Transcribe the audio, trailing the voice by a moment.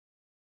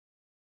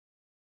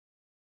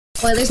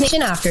Oilersnation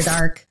After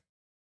Dark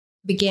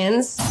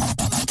begins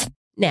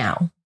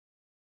now.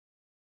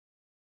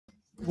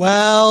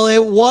 Well,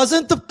 it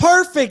wasn't the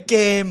perfect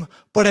game,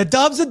 but a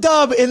dub's a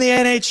dub in the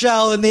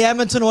NHL, and the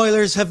Edmonton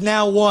Oilers have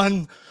now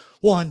won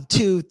 1,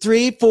 2,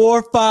 3,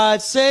 4,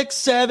 5, 6,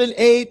 7,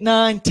 8,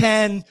 9,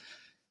 10.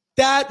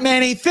 That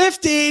many,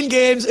 15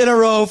 games in a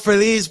row for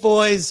these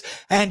boys.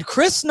 And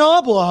Chris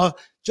Knobloch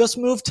just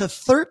moved to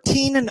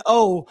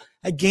 13-0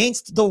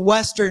 against the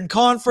Western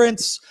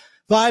Conference.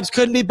 Vibes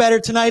couldn't be better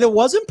tonight. It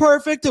wasn't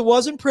perfect. It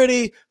wasn't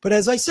pretty. But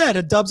as I said,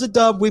 a dub's a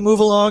dub. We move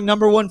along.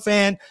 Number one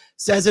fan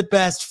says it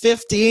best.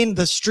 15.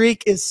 The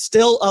streak is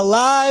still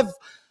alive.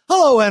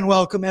 Hello and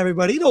welcome,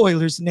 everybody, to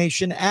Oilers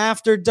Nation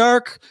After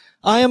Dark.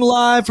 I am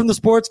live from the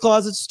Sports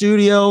Closet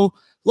studio,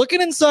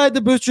 looking inside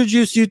the Booster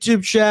Juice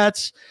YouTube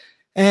chat.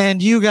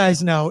 And you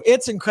guys know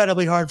it's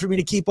incredibly hard for me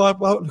to keep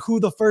up on who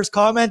the first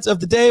comment of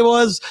the day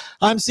was.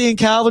 I'm seeing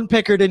Calvin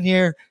Pickard in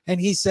here, and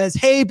he says,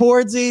 "Hey,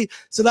 Boardsy."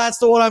 So that's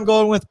the one I'm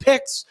going with.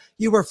 Picks,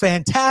 you were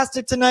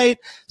fantastic tonight,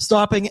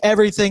 stopping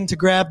everything to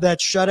grab that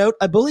shutout.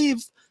 I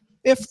believe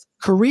fifth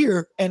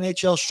career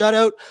NHL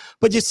shutout.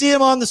 But you see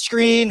him on the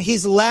screen.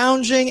 He's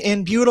lounging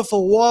in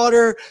beautiful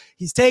water.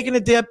 He's taking a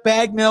dip,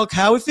 bag milk.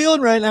 How are we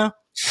feeling right now?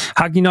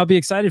 How can you not be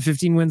excited?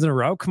 15 wins in a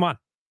row? Come on.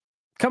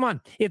 Come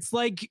on. It's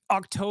like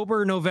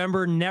October,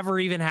 November never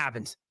even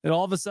happened. And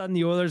all of a sudden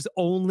the Oilers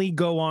only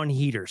go on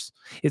heaters.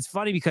 It's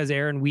funny because,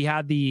 Aaron, we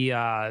had the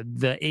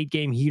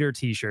 8-game heater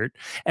t-shirt,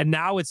 and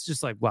now it's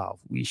just like, wow,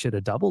 we should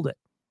have doubled it.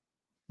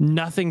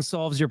 Nothing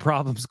solves your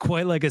problems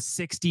quite like a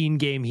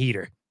 16-game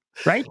heater,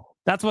 right?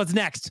 That's what's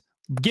next.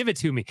 Give it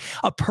to me.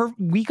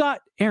 We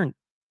got, Aaron,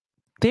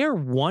 they're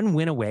one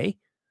win away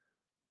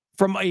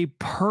from a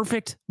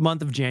perfect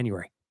month of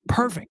January.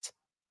 Perfect.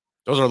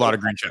 Those are a lot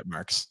of green check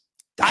marks.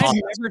 I've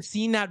never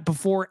seen that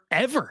before,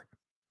 ever.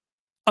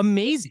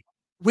 Amazing.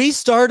 We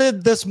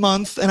started this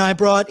month, and I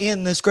brought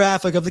in this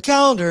graphic of the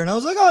calendar, and I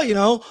was like,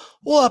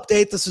 we'll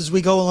update this as we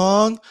go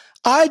along.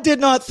 I did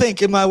not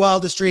think in my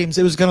wildest dreams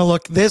it was going to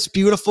look this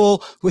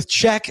beautiful with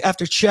check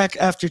after check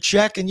after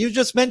check. And you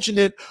just mentioned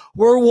it.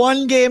 We're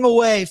one game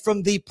away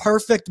from the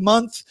perfect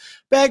month.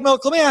 Bag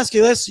Milk, let me ask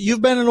you this.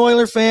 You've been an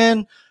Oiler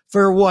fan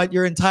for what,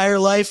 your entire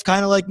life,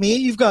 kind of like me?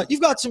 You've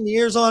got some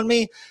years on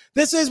me.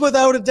 This is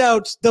without a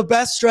doubt the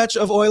best stretch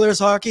of Oilers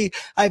hockey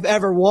I've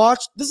ever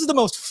watched. This is the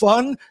most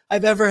fun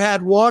I've ever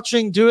had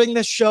watching, doing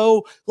this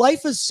show.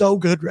 Life is so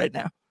good right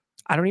now.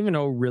 I don't even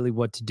know really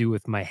what to do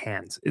with my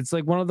hands. It's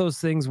like one of those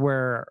things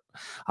where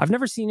I've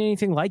never seen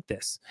anything like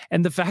this.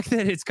 And the fact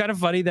that it's kind of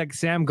funny that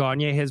Sam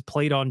Gagner has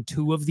played on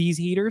 2 of these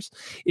heaters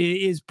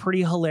is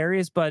pretty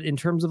hilarious. But in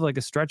terms of like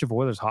a stretch of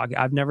Oilers hockey,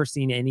 I've never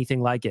seen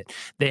anything like it.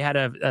 They had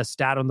a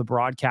stat on the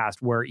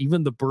broadcast where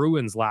even the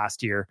Bruins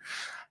last year,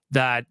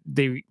 that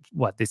they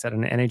set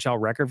an NHL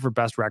record for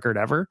best record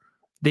ever.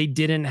 They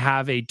didn't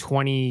have a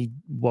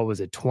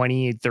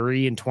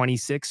 23 and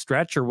 26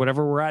 stretch or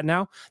whatever we're at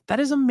now. That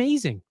is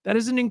amazing. That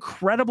is an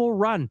incredible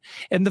run.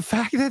 And the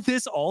fact that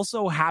this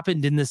also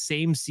happened in the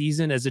same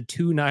season as a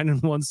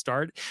 2-9-1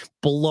 start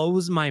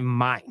blows my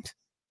mind.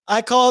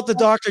 I call it the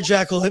Dr.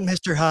 Jekyll and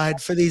Mr.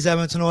 Hyde for these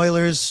Edmonton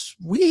Oilers.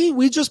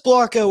 We just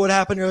block out what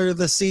happened earlier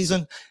this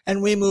season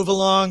and we move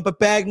along. But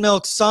Bag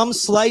Milk, some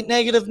slight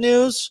negative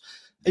news.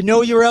 I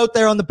know you were out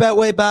there on the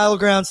Betway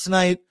Battlegrounds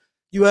tonight.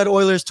 You had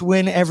Oilers to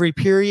win every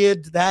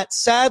period. That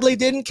sadly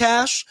didn't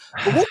cash,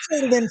 but we'll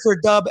trade it in for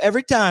a dub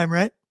every time,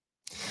 right?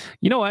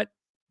 You know what?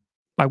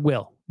 I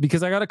will,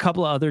 because I got a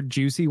couple of other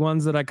juicy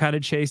ones that I kind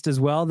of chased as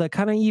well that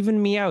kind of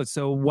evened me out.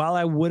 So while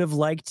I would have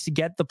liked to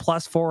get the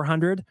plus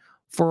 400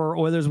 for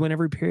Oilers win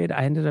every period,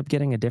 I ended up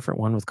getting a different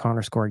one with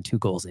Connor scoring 2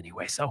 goals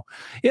anyway. So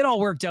it all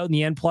worked out in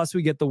the end. Plus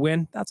we get the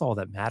win. That's all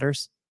that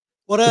matters.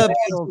 What a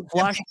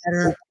flush.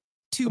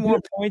 2 more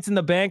points in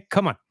the bank.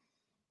 Come on.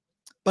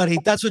 Buddy,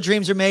 that's what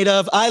dreams are made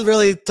of. I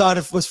really thought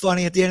it was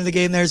funny at the end of the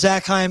game there.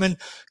 Zach Hyman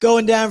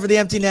going down for the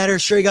empty netter.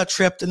 Sure, he got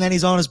tripped, and then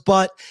he's on his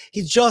butt.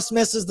 He just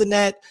misses the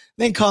net.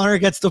 Then Connor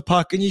gets the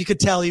puck, and you could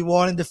tell he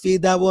wanted to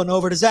feed that one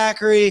over to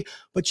Zachary.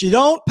 But you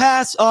don't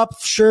pass up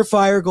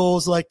surefire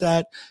goals like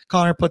that.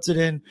 Connor puts it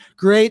in.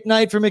 Great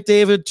night for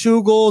McDavid.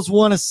 2 goals,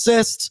 1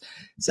 assist.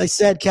 As I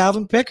said,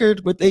 Calvin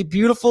Pickard with a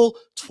beautiful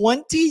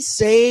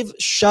 20-save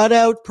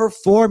shutout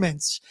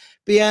performance.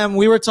 BM,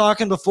 we were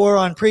talking before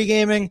on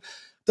pre-gaming.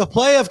 The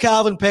play of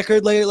Calvin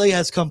Pickard lately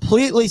has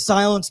completely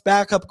silenced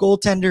backup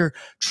goaltender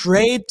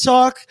trade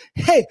talk.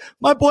 Hey,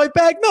 my boy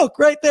Bag Milk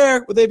right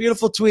there with a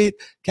beautiful tweet.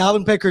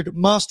 Calvin Pickard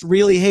must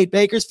really hate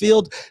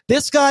Bakersfield.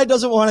 This guy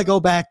doesn't want to go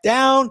back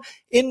down.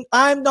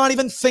 I'm not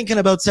even thinking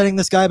about setting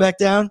this guy back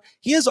down.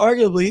 He is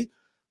arguably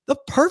the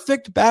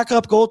perfect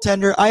backup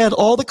goaltender. I had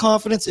all the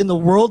confidence in the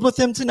world with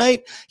him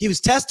tonight. He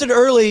was tested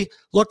early,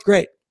 looked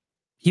great.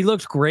 He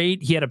looked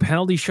great. He had a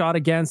penalty shot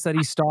against that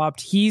he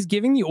stopped. He's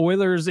giving the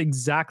Oilers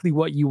exactly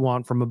what you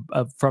want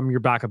from your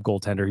backup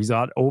goaltender. He's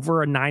got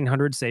over a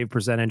 900 save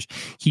percentage.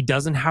 He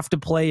doesn't have to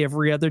play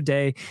every other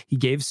day. He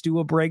gave Stu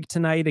a break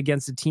tonight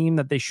against a team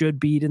that they should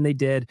beat, and they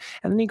did.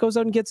 And then he goes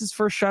out and gets his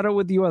first shutout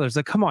with the Oilers.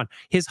 Like, come on.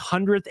 His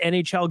 100th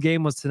NHL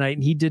game was tonight,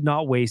 and he did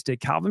not waste it.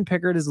 Calvin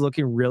Pickard is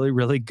looking really,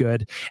 really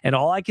good. And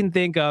all I can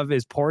think of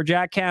is poor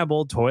Jack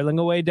Campbell toiling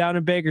away down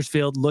in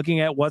Bakersfield, looking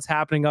at what's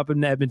happening up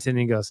in Edmonton, and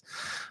he goes,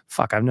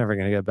 fuck, I'm never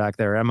going to get back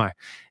there, am I?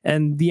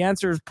 And the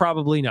answer is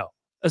probably no,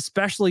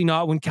 especially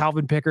not when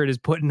Calvin Pickard is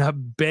putting up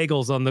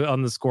bagels on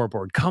the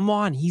scoreboard. Come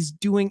on, he's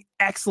doing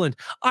excellent.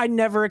 I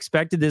never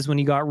expected this when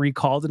he got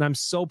recalled, and I'm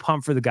so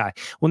pumped for the guy.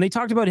 When they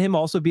talked about him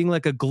also being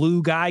like a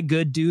glue guy,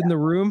 good dude in the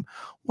room,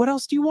 what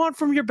else do you want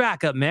from your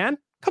backup, man?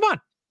 Come on.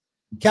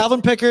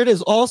 Calvin Pickard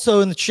is also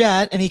in the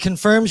chat, and he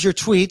confirms your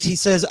tweet. He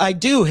says, I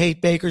do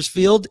hate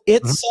Bakersfield.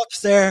 It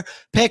sucks there.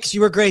 Picks,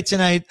 you were great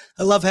tonight.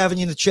 I love having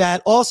you in the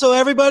chat. Also,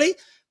 everybody,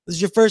 this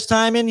is your first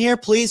time in here,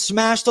 please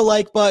smash the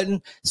like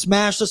button,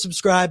 smash the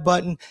subscribe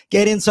button,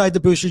 get inside the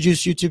Booster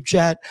Juice YouTube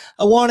chat.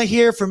 I want to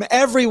hear from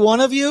every one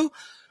of you,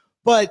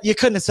 but you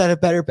couldn't have said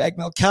it better,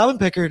 Bagmel. Calvin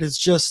Pickard is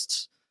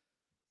just,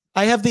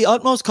 I have the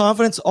utmost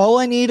confidence. All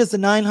I need is the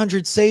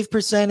 900 save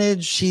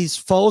percentage. He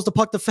follows the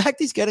puck. The fact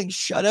he's getting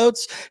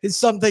shutouts is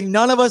something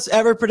none of us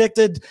ever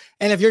predicted.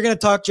 And if you're going to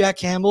talk Jack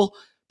Campbell,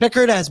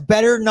 Pickard has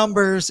better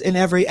numbers in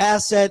every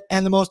asset,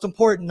 and the most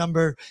important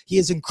number, he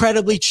is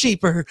incredibly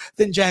cheaper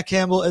than Jack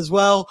Campbell as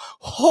well.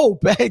 Oh,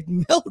 Bag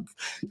Milk,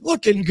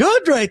 looking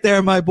good right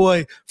there, my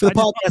boy. For the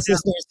podcast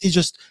listeners, he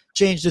just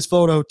changed his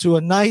photo to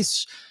a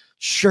nice,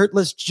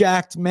 shirtless,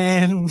 jacked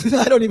man.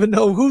 I don't even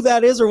know who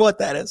that is or what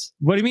that is.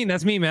 What do you mean?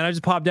 That's me, man. I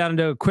just pop down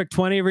into a quick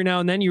 20 every now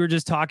and then. You were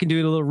just talking,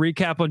 doing a little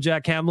recap on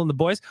Jack Campbell and the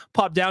boys.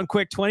 Pop down,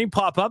 quick 20,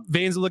 pop up.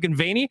 Veins are looking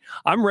veiny.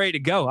 I'm ready to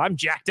go. I'm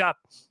jacked up.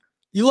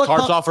 You look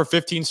tarps off for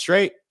 15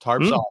 straight.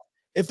 Tarps off.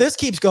 If this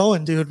keeps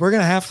going, dude, we're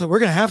gonna have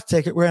to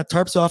take it. We're gonna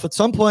tarps off at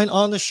some point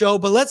on the show.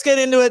 But let's get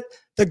into it.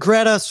 The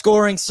Greta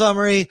scoring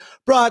summary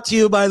brought to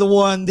you by the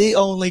one, the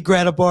only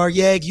Greta Bar.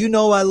 Yag, you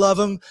know I love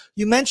him.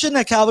 You mentioned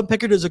that Calvin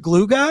Pickard is a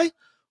glue guy.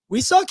 We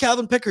saw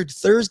Calvin Pickard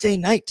Thursday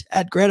night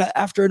at Greta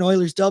after an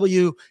Oilers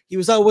W. He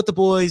was out with the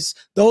boys.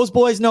 Those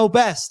boys know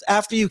best.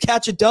 After you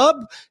catch a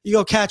dub, you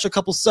go catch a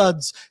couple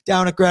suds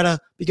down at Greta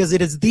because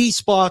it is the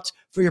spot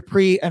for your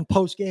pre- and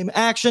post-game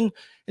action.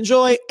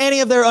 Enjoy any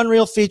of their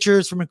unreal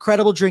features, from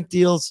incredible drink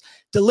deals,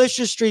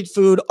 delicious street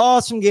food,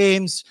 awesome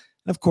games,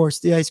 and of course,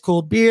 the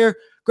ice-cold beer.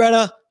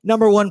 Greta,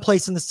 number one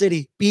place in the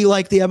city. Be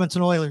like the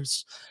Edmonton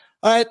Oilers.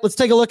 All right, let's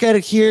take a look at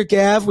it here,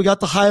 Gav. We got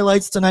the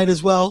highlights tonight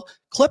as well,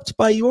 clipped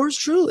by yours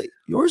truly.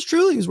 Yours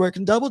truly is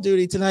working double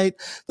duty tonight.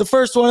 The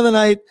first one of the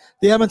night,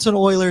 the Edmonton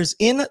Oilers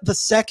in the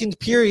second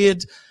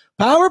period.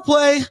 Power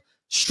play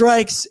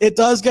strikes. It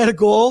does get a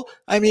goal.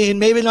 I mean,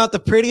 maybe not the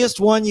prettiest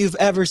one you've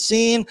ever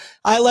seen.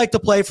 I like the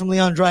play from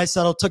Leon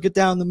Draisaitl. Took it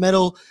down the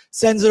middle,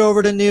 sends it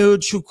over to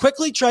Nuge, who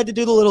quickly tried to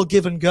do the little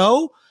give and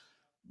go.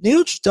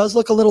 Nuge does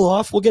look a little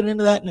off. We'll get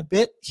into that in a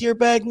bit here,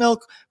 Bag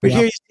Milk. But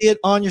Here you see it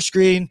on your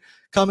screen.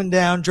 Coming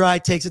down, Dry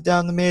takes it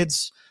down the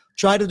mids,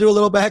 try to do a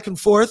little back and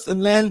forth,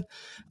 and then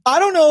I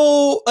don't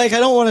know, I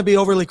don't want to be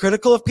overly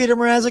critical of Peter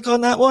Mrazek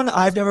on that one.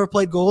 I've never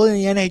played goal in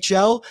the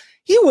NHL.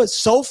 He was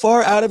so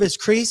far out of his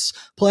crease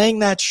playing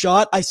that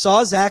shot. I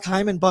saw Zach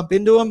Hyman bump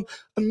into him,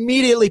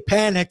 immediately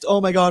panicked. Oh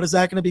my God, is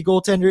that going to be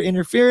goaltender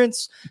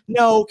interference?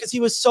 No, because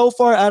he was so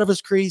far out of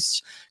his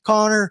crease.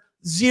 Connor,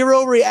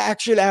 zero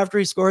reaction after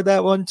he scored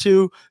that one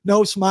too.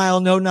 No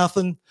smile, no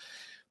nothing.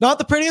 Not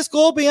the prettiest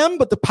goal, BM,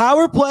 but the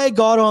power play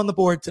got on the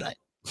board tonight.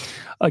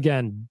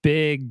 Again,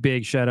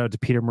 big shout out to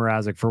Peter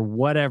Mrazek for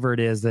whatever it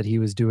is that he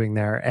was doing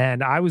there.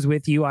 And I was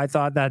with you. I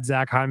thought that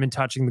Zach Hyman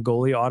touching the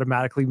goalie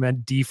automatically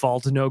meant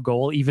default to no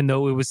goal, even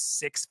though it was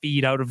 6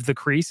 feet out of the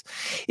crease.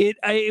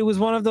 It was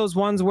one of those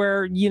ones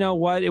where, you know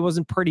what, it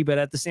wasn't pretty, but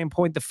at the same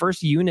point, the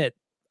first unit,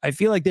 I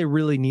feel like they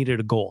really needed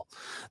a goal.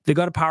 They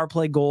got a power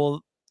play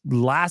goal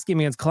last game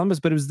against Columbus,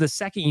 but it was the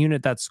second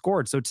unit that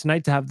scored. So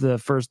tonight to have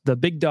the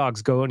big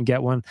dogs go and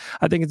get one,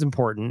 I think it's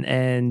important.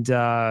 And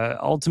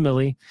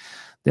ultimately,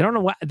 they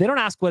don't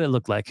ask what it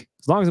looked like.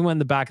 As long as it went in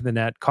the back of the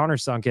net, Connor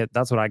sunk it.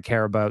 That's what I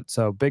care about.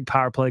 So big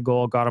power play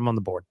goal, got him on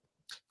the board.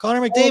 Connor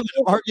McDavid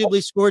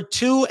arguably scored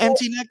 2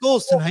 empty net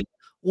goals tonight.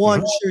 One,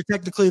 sure,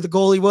 technically the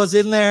goalie was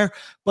in there,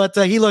 but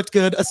he looked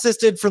good.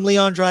 Assisted from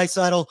Leon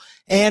Draisaitl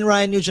and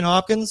Ryan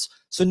Nugent-Hopkins.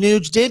 So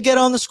Nuge did get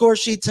on the score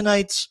sheet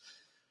tonight.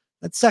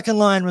 That second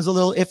line was a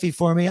little iffy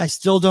for me. I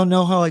still don't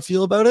know how I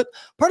feel about it.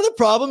 Part of the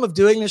problem of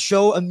doing this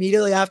show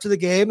immediately after the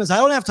game is I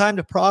don't have time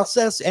to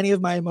process any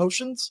of my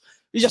emotions.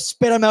 You just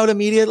spit them out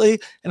immediately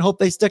and hope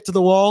they stick to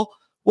the wall.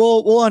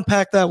 We'll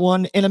unpack that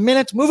one in a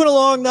minute. Moving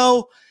along,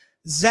 though,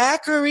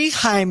 Zachary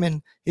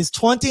Hyman, his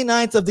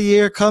 29th of the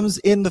year, comes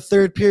in the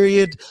third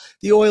period.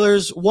 The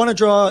Oilers want to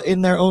draw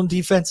in their own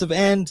defensive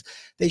end.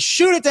 They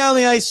shoot it down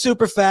the ice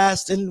super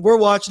fast, and we're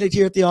watching it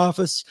here at the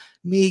office.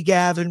 Me,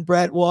 Gavin,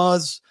 Brett,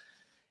 Waz.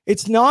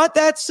 It's not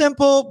that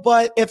simple,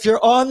 but if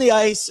you're on the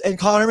ice and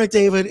Connor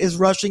McDavid is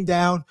rushing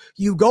down,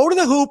 you go to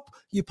the hoop,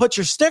 You put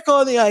your stick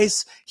on the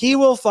ice, he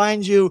will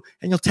find you,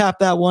 and you'll tap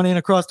that one in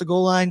across the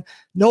goal line.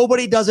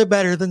 Nobody does it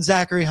better than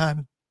Zachary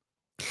Hyman.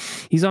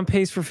 He's on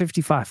pace for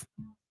 55.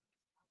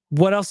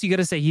 What else you got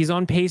to say? He's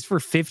on pace for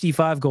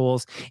 55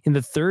 goals in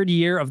the third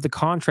year of the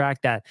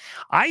contract that,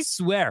 I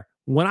swear,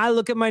 when I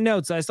look at my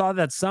notes, I saw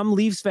that some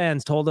Leafs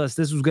fans told us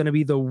this was going to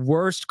be the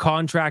worst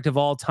contract of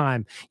all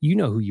time. You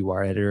know who you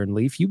are, Editor and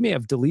Leaf. You may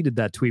have deleted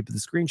that tweet, but the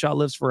screenshot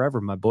lives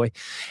forever, my boy.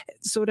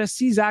 So to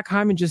see Zach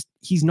Hyman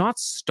he's not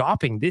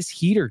stopping. This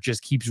heater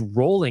just keeps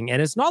rolling.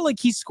 And it's not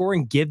like he's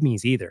scoring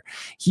give-me's either.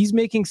 He's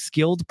making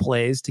skilled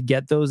plays to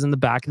get those in the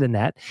back of the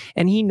net.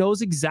 And he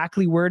knows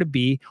exactly where to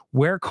be,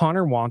 where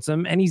Connor wants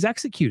him, and he's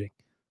executing.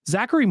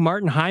 Zachary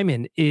Martin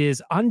Hyman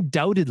is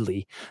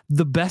undoubtedly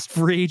the best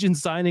free agent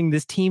signing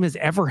this team has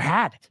ever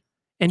had.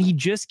 And he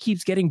just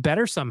keeps getting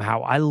better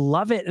somehow. I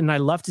love it, and I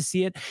love to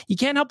see it. You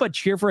can't help but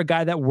cheer for a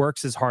guy that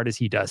works as hard as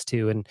he does,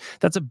 too. And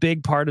that's a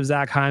big part of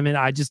Zach Hyman.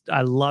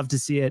 I love to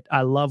see it.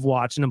 I love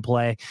watching him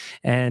play.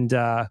 And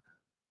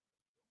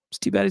it's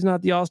too bad he's not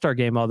at the All-Star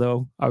game,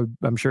 although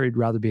I'm sure he'd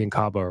rather be in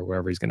Cabo or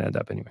wherever he's going to end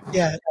up anyway.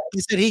 Yeah,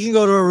 he said he can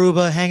go to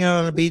Aruba, hang out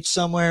on a beach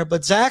somewhere.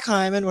 But Zach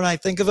Hyman, when I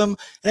think of him,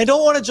 and I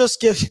don't want to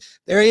just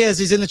there he is.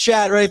 He's in the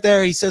chat right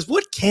there. He says,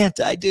 what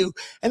can't I do?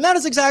 And that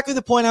is exactly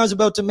the point I was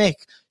about to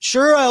make.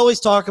 Sure, I always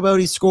talk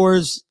about he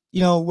scores,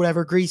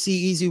 whatever, greasy,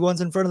 easy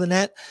ones in front of the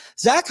net.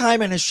 Zach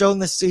Hyman has shown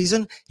this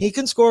season he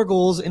can score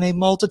goals in a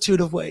multitude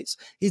of ways.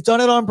 He's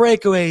done it on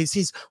breakaways.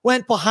 He's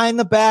went behind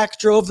the back,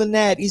 drove the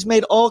net. He's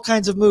made all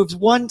kinds of moves,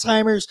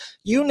 one-timers,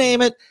 you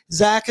name it.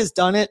 Zach has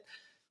done it.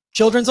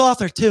 Children's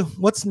author, too.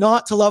 What's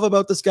not to love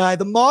about this guy?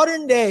 The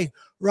modern-day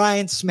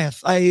Ryan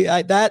Smith.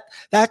 That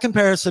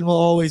comparison will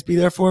always be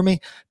there for me.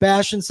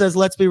 Bastion says,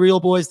 let's be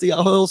real, boys. The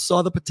Oils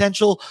saw the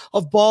potential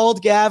of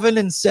bald Gavin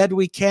and said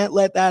we can't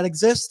let that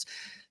exist.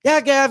 Yeah,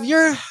 Gav,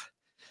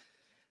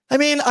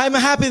 I'm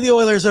happy the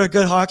Oilers are a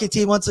good hockey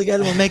team once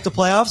again and will make the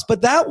playoffs,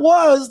 but that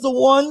was the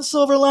one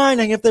silver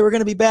lining if they were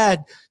going to be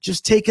bad,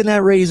 just taking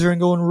that razor and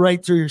going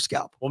right through your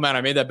scalp. Well, man,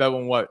 I made that bet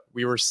when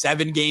we were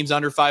 7 games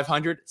under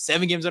 500,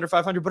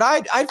 but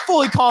I had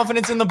fully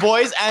confidence in the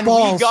boys, and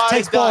we got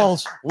it done.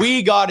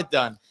 We got it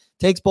done.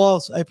 Takes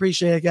balls. I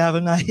appreciate it,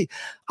 Gavin.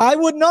 I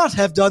would not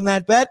have done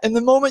that bet. And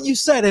the moment you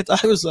said it,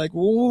 I was like,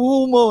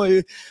 oh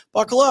boy,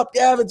 buckle up,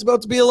 Gavin. It's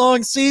about to be a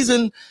long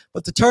season.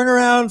 But the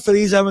turnaround for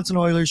these Edmonton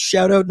Oilers,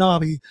 shout out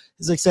Nobby,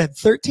 as I said,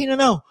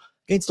 13-0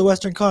 against the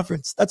Western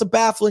Conference. That's a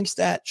baffling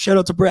stat. Shout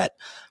out to Brett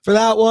for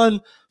that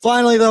one.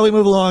 Finally, though, we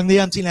move along. The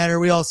empty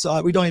netter, we all saw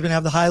it. We don't even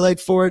have the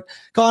highlight for it.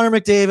 Connor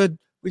McDavid,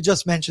 we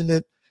just mentioned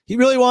it. He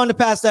really wanted to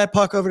pass that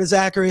puck over to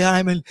Zachary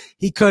Hyman.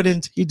 He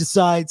couldn't. He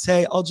decides,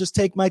 hey, I'll just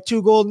take my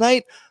 2-goal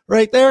night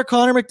right there.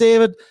 Connor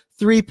McDavid,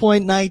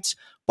 3-point night.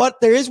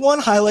 But there is one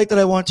highlight that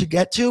I want to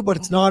get to, but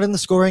it's not in the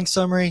scoring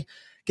summary.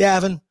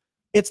 Gavin,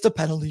 it's the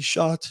penalty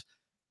shot.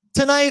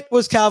 Tonight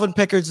was Calvin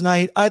Pickard's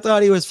night. I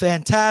thought he was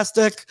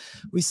fantastic.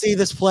 We see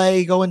this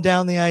play going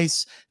down the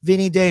ice.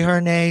 Vinny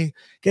Desharnais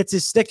gets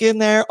his stick in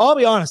there. I'll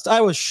be honest,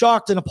 I was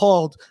shocked and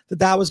appalled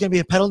that was going to be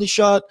a penalty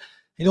shot.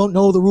 I don't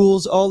know the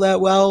rules all that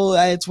well.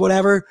 It's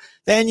whatever.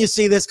 Then you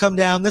see this come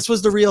down. This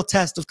was the real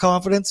test of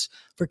confidence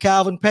for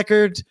Calvin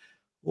Pickard.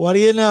 What do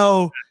you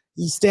know?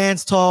 He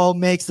stands tall,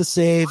 makes the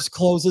saves,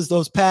 closes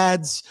those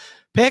pads.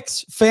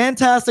 Picks,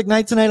 fantastic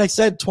night tonight. I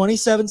said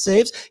 27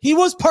 saves. He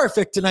was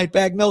perfect tonight,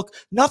 Bag Milk.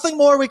 Nothing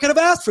more we could have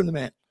asked from the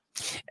man.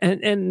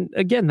 And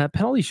again, that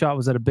penalty shot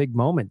was at a big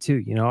moment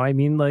too.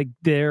 That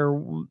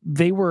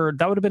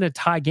would have been a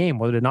tie game,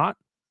 would it not?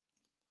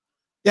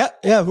 Yeah,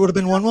 it would have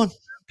been 1-1.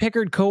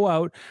 Pickard go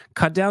out,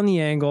 cut down the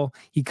angle.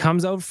 He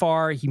comes out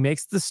far. He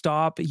makes the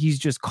stop. He's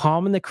just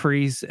calm in the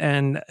crease.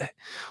 And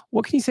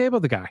what can you say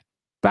about the guy?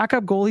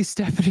 Backup goalie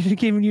stepping in and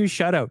giving you a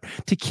shutout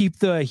to keep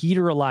the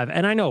heater alive.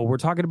 And I know we're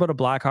talking about a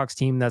Blackhawks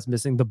team that's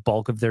missing the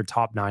bulk of their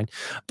top 9.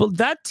 But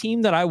that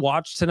team that I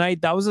watched tonight,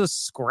 that was a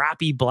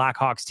scrappy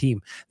Blackhawks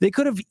team. They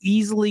could have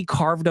easily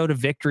carved out a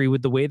victory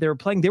with the way they were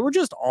playing. They were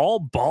just all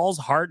balls,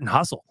 heart, and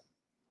hustle.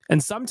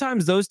 And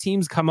sometimes those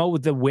teams come out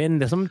with the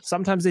win.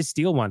 Sometimes they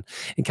steal one.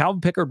 And Calvin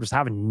Pickard was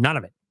having none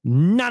of it.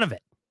 None of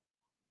it.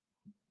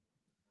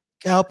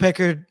 Cal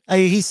Pickard,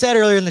 he said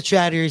earlier in the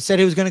chat here, he said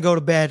he was going to go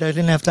to bed. I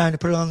didn't have time to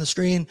put it on the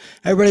screen.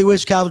 Everybody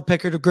wish Calvin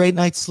Pickard a great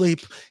night's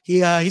sleep.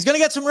 He's going to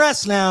get some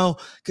rest now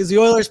because the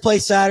Oilers play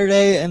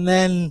Saturday, and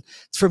then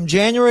it's from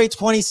January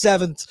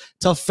 27th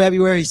till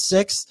February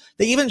 6th.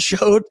 They even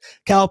showed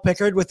Cal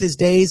Pickard with his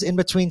days in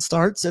between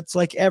starts. It's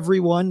like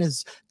everyone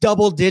is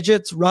double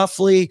digits,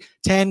 roughly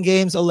 10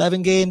 games,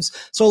 11 games.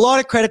 So a lot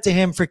of credit to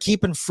him for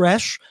keeping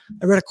fresh.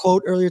 I read a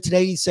quote earlier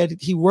today. He said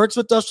he works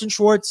with Dustin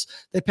Schwartz.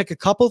 They pick a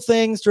couple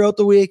things throughout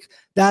the week.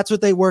 That's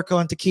what they work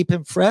on to keep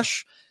him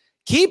fresh.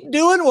 Keep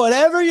doing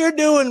whatever you're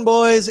doing,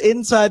 boys,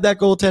 inside that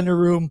goaltender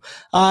room.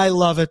 I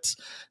love it.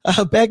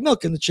 Bag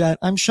Milk in the chat.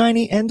 I'm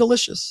shiny and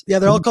delicious. Yeah,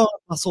 they're all calling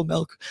it muscle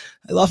milk.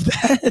 I love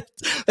that.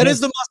 That is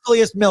the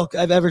muscliest milk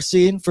I've ever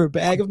seen for a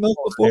bag of milk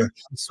before.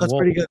 That's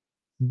pretty good.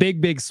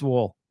 Big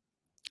swole.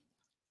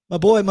 My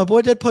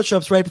boy did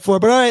push-ups right before.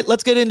 But all right,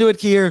 let's get into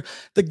it here.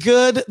 The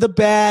good, the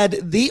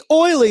bad, the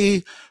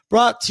oily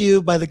brought to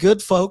you by the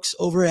good folks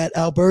over at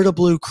Alberta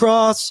Blue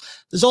Cross.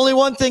 There's only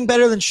one thing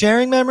better than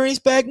sharing memories,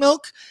 Bag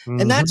Milk,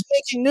 and that's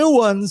making new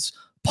ones,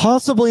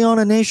 possibly on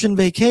a nation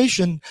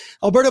vacation.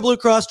 Alberta Blue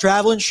Cross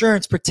Travel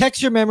Insurance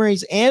protects your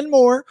memories and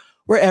more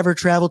wherever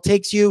travel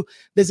takes you.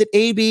 Visit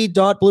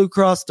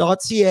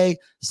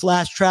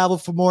ab.bluecross.ca/travel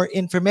for more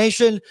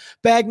information.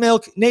 Bag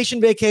Milk,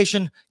 nation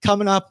vacation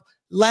coming up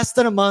less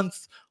than a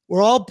month.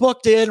 We're all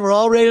booked in. We're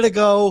all ready to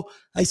go.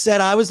 I said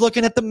I was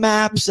looking at the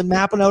maps and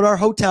mapping out our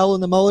hotel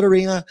in the Mullet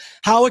Arena.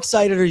 How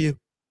excited are you?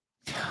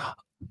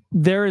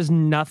 There is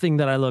nothing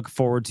that I look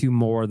forward to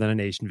more than a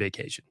nation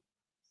vacation.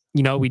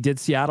 You know, we did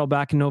Seattle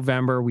back in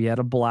November. We had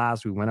a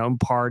blast. We went out and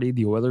partied.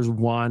 The Oilers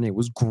won. It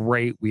was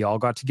great. We all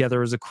got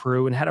together as a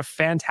crew and had a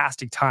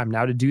fantastic time.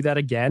 Now to do that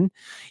again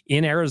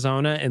in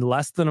Arizona in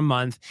less than a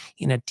month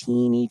in a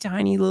teeny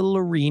tiny little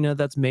arena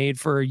that's made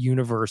for a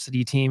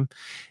university team,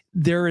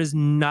 there is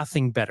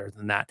nothing better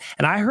than that.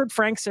 And I heard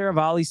Frank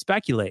Saravalli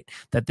speculate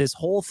that this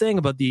whole thing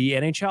about the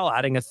NHL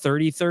adding a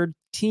 33rd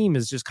team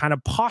is just kind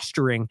of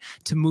posturing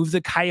to move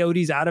the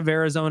Coyotes out of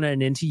Arizona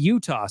and into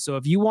Utah. So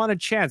if you want a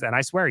chance, and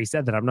I swear he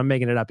said that, I'm not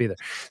making it up either.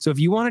 So if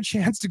you want a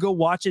chance to go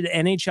watch an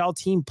NHL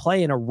team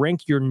play in a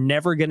rink you're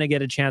never going to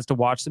get a chance to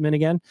watch them in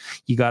again,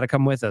 you got to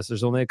come with us.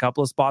 There's only a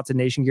couple of spots at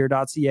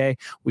nationgear.ca.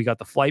 We got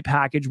the flight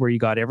package where you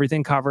got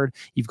everything covered.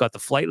 You've got the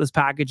flightless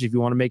package if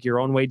you want to make your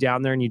own way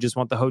down there and you just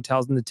want the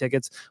hotels and the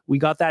tickets. We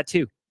got that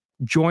too.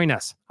 Join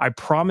us. I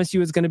promise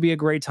you it's going to be a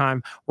great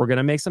time. We're going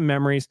to make some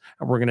memories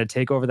and we're going to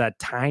take over that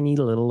tiny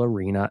little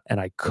arena. And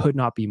I could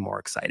not be more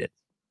excited.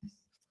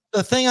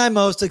 The thing I'm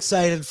most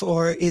excited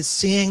for is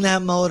seeing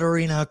that Mullet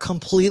Arena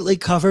completely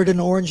covered in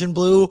orange and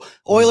blue.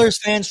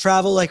 Oilers fans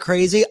travel like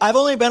crazy. I've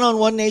only been on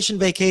one nation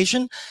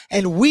vacation,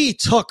 and we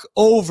took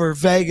over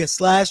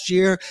Vegas last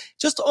year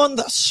just on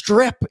the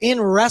strip, in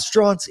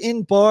restaurants,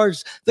 in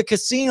bars, the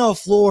casino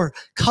floor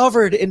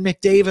covered in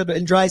McDavid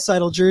and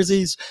Draisaitl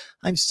jerseys.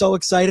 I'm so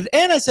excited.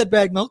 And I said,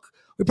 Bag Milk,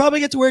 we probably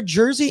get to wear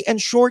jersey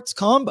and shorts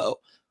combo,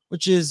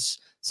 which is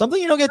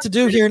something you don't get to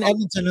do here in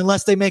Edmonton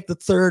unless they make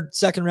the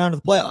second round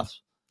of the playoffs.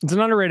 It's an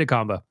underrated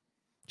combo.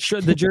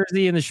 The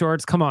jersey and the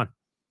shorts, come on.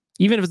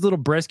 Even if it's a little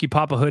brisk, you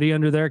pop a hoodie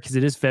under there because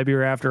it is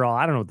February after all.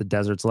 I don't know what the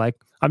desert's like.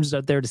 I'm just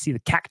out there to see the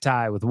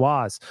cacti with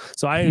Waz.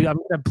 So I'm going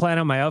to plan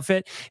out my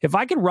outfit. If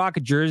I could rock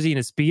a jersey and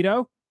a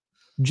Speedo,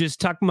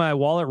 just tuck my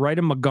wallet right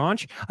in my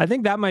gaunch, I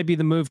think that might be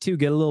the move too.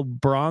 Get a little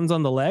bronze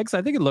on the legs.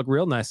 I think it'd look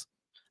real nice.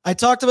 I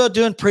talked about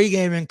doing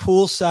pre-gaming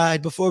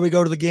poolside before we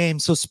go to the game.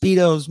 So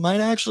Speedos might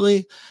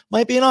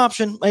be an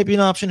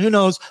option. Who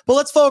knows? But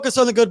let's focus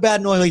on the good, bad,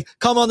 and oily.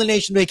 Come on the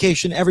nation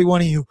vacation, every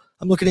one of you.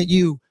 I'm looking at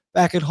you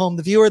back at home.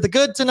 The viewer, the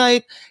good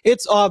tonight,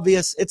 it's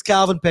obvious. It's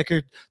Calvin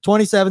Pickard,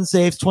 27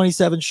 saves,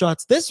 27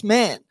 shots. This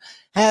man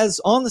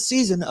has on the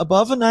season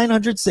above a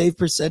 900 save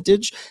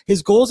percentage.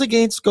 His goals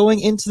against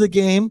going into the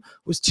game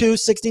was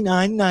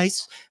 .269.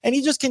 Nice. And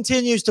he just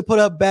continues to put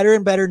up better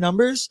and better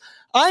numbers.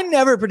 I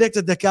never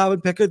predicted that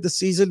Calvin Pickard this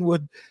season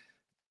would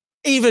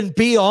even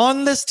be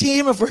on this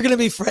team, if we're going to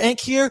be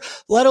frank here,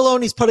 let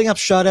alone he's putting up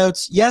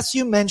shutouts. Yes,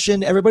 you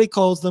mentioned everybody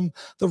calls them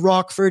the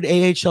Rockford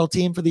AHL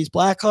team for these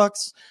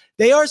Blackhawks.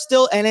 They are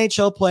still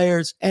NHL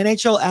players,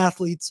 NHL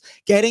athletes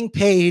getting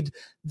paid.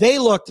 They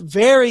looked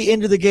very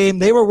into the game.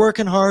 They were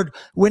working hard,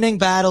 winning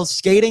battles,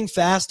 skating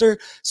faster.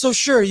 So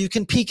sure, you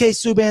can PK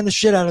Subban the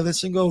shit out of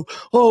this and go,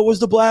 oh, it was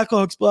the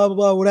Blackhawks, blah, blah,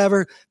 blah,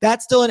 whatever.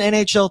 That's still an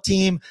NHL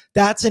team.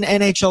 That's an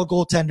NHL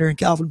goaltender in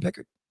Calvin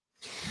Pickard.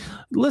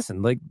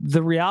 Listen, like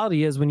the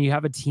reality is when you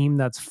have a team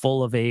that's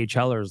full of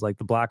AHLers like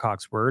the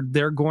Blackhawks were,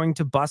 they're going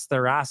to bust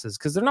their asses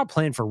because they're not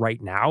playing for right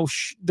now.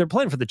 They're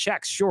playing for the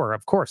checks. Sure,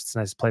 of course, it's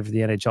nice to play for the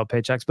NHL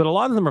paychecks, but a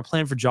lot of them are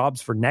playing for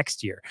jobs for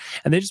next year.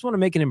 And they just want to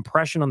make an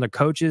impression on the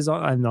coaches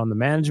and on the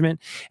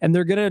management. And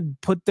they're going to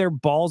put their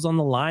balls on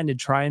the line to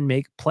try and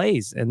make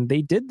plays. And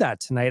they did that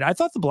tonight. I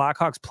thought the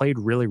Blackhawks played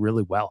really,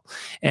 really well.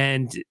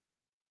 And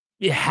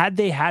had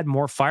they had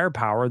more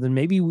firepower, then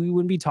maybe we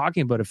wouldn't be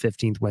talking about a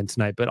 15th win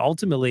tonight. But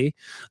ultimately,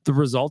 the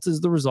result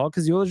is the result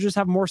because the Oilers just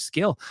have more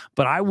skill.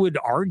 But I would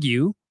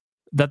argue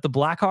that the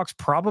Blackhawks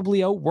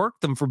probably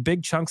outworked them for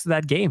big chunks of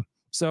that game.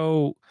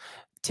 So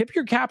tip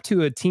your cap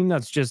to a team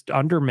that's just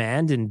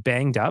undermanned and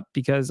banged up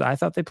because I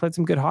thought they played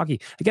some good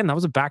hockey. Again, that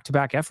was a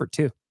back-to-back effort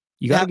too.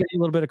 You got to give a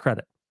little bit of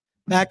credit.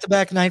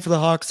 Back-to-back night for the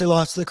Hawks. They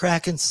lost to the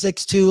Kraken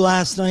 6-2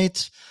 last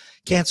night.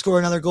 Can't score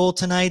another goal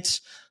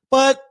tonight.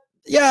 But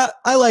yeah,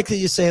 I like that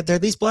you say it there.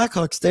 These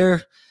Blackhawks,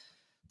 they're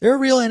a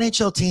real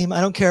NHL team. I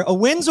don't care. A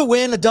win's a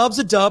win, a dub's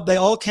a dub. They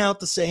all count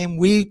the same.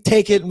 We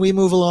take it and we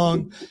move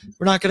along.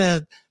 We're not going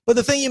to – but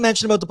the thing you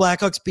mentioned about the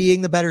Blackhawks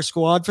being the better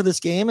squad for this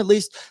game, at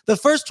least the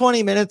first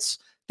 20 minutes,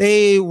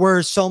 they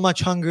were so much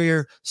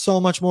hungrier,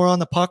 so much more on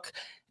the puck.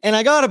 And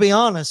I got to be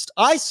honest,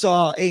 I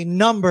saw a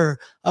number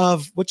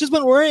of, which has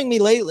been worrying me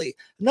lately,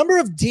 a number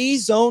of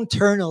D-zone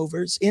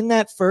turnovers in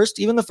that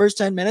even the first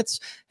 10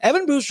 minutes.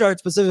 Evan Bouchard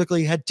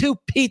specifically had 2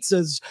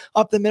 pizzas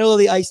up the middle of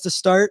the ice to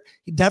start.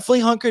 He definitely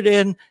hunkered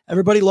in.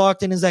 Everybody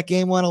locked in as that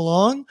game went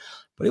along.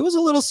 but it was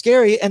a little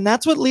scary. And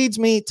that's what leads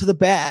me to the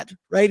bad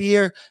right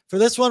here. For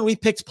this one, we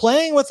picked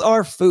playing with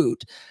our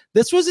food.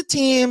 This was a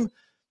team,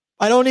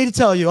 I don't need to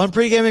tell you, on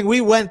pre-gaming, we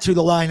went through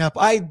the lineup.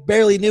 I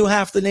barely knew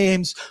half the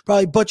names,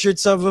 probably butchered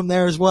some of them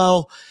there as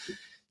well.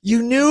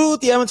 You knew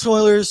the Edmonton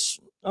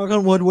Oilers, knock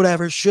on wood,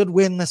 whatever, should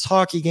win this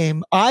hockey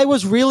game. I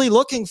was really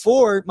looking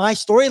for, my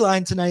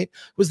storyline tonight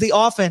was the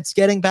offense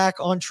getting back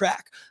on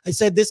track. I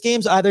said this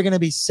game's either going to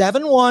be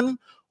 7-1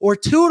 or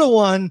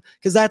 2-1,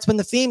 because that's been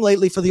the theme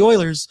lately for the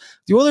Oilers.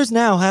 The Oilers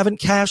now haven't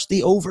cashed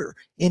the over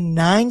in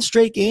 9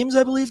 straight games,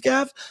 I believe,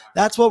 Gav.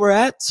 That's what we're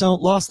at. So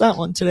lost that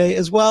one today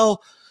as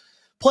well.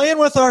 Playing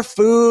with our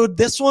food,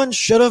 this one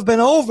should have been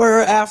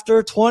over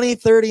after 20,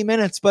 30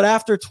 minutes. But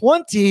after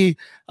 20,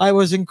 I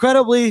was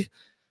maybe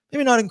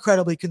not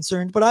incredibly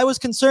concerned, but I was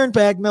concerned,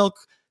 Bag Milk.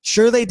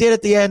 Sure, they did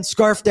at the end,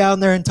 scarf down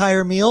their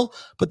entire meal,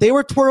 but they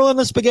were twirling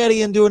the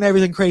spaghetti and doing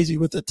everything crazy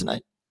with it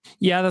tonight.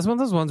 Yeah, that's one of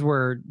those ones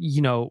where,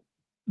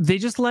 they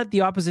just let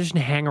the opposition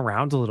hang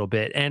around a little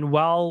bit. And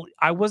while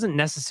I wasn't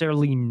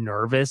necessarily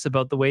nervous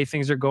about the way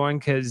things are going,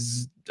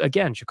 because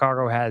again,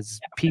 Chicago has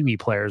Pee-wee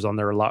players on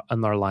their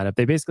lineup.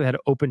 They basically had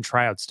open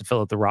tryouts to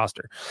fill out the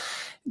roster.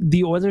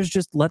 The Oilers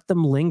just let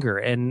them linger.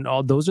 And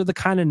those are the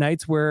kind of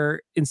nights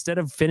where instead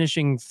of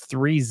finishing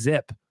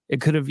 3-0, it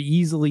could have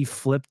easily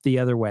flipped the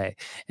other way.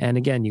 And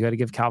again, you got to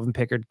give Calvin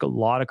Pickard a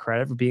lot of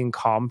credit for being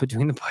calm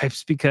between the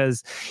pipes,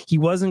 because he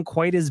wasn't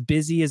quite as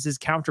busy as his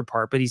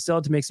counterpart, but he still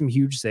had to make some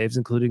huge saves,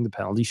 including the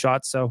penalty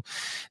shots. So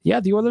yeah,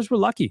 the Oilers were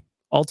lucky.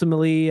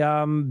 Ultimately,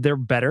 they're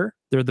better.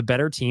 They're the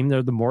better team.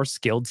 They're the more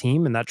skilled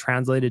team, and that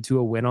translated to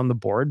a win on the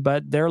board.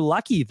 But they're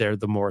lucky they're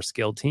the more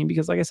skilled team,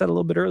 because like I said a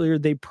little bit earlier,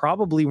 they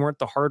probably weren't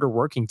the harder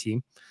working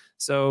team.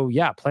 So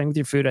yeah, playing with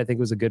your food, I think,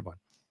 was a good one.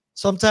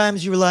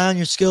 Sometimes you rely on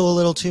your skill a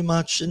little too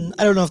much, and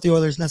I don't know if the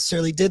Oilers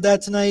necessarily did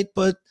that tonight,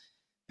 but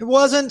it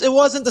wasn't the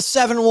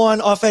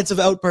 7-1 offensive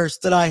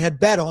outburst that I had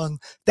bet on.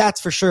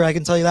 That's for sure. I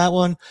can tell you that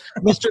one.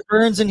 Mr.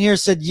 Burns in here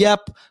said,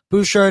 yep,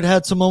 Bouchard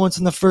had some moments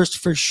in the first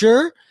for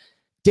sure.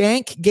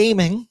 Dank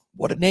Gaming,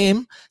 what a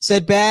name,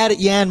 said bad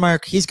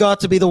Janmark. He's got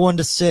to be the one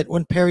to sit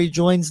when Perry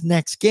joins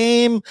next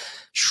game.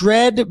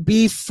 Shred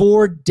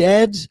before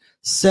dead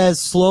says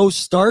slow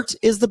start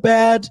is the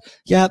bad.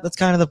 Yeah, that's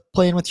kind of the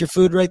playing with your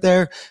food right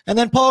there. And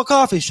then Paul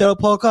Coffey, shout out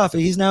Paul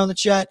Coffey. He's now in the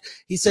chat.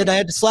 He said, I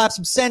had to slap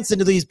some sense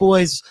into these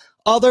boys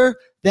other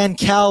than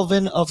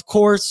Calvin, of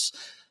course.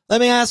 Let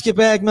me ask you,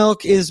 Bag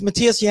Milk, is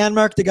Matthias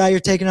Janmark the guy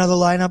you're taking out of the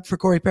lineup for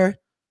Corey Perry?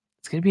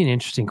 It's going to be an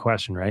interesting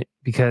question, right?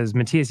 Because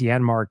Matthias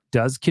Janmark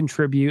does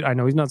contribute. I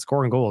know he's not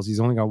scoring goals. He's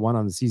only got 1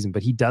 on the season,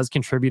 but he does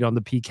contribute on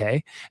the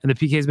PK. And the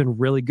PK has been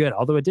really good,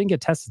 although it didn't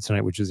get tested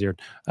tonight, which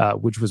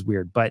was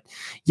weird. But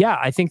yeah,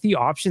 I think the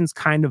options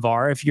kind of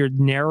are, if you're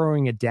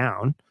narrowing it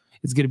down,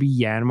 it's going to be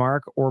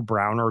Janmark or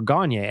Brown or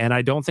Gagne. And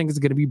I don't think it's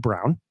going to be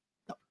Brown.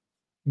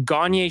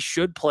 Gagne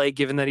should play,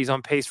 given that he's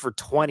on pace for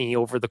 20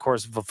 over the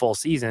course of a full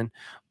season.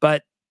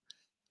 But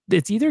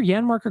it's either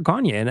Janmark or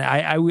Gagne. And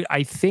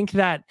I think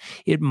that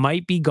it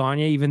might be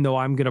Gagne, even though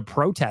I'm going to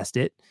protest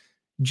it,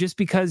 just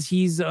because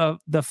he's the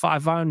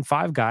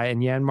 5-on-5 guy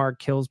and Janmark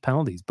kills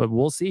penalties. But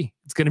we'll see.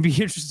 It's going to be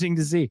interesting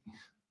to see.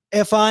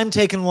 If I'm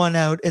taking one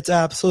out, it's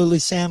absolutely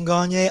Sam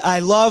Gagne. I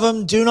love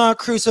him. Do not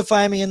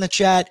crucify me in the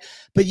chat,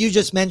 but you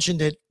just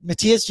mentioned it.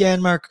 Matthias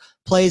Janmark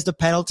plays the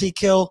penalty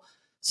kill.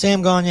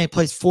 Sam Gagne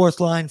plays 4th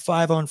line,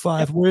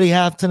 5-on-5. What do you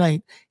have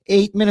tonight?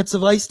 8 minutes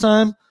of ice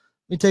time.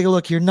 Let me take a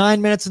look here.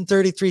 9 minutes and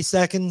 33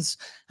 seconds.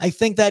 I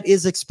think that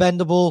is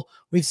expendable.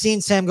 We've seen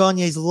Sam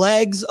Gagne's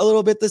legs a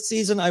little bit this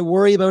season. I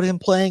worry about him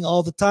playing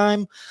all the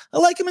time. I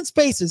like him in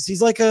spaces.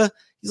 He's like a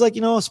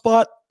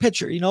spot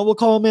pitcher. We'll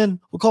call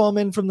him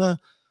in from the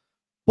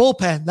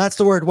bullpen. That's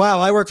the word. Wow,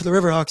 I work for the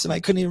Riverhawks and I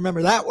couldn't even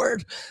remember that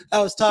word. That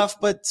was tough.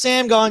 But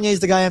Sam Gagne is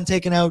the guy I'm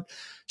taking out.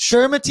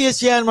 Sure,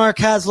 Matthias Janmark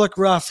has looked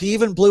rough. He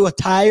even blew a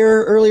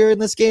tire earlier in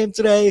this game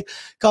today.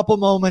 Couple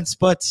moments,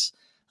 but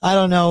I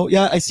don't know.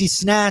 Yeah, I see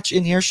Snatch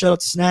in here. Shout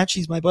out to Snatch.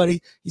 He's my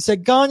buddy. He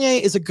said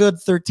Gagne is a good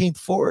 13th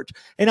forward.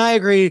 And I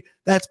agree.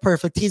 That's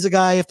perfect. He's a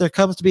guy, if there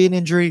comes to be an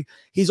injury,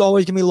 he's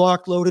always going to be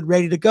locked, loaded,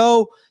 ready to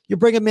go. You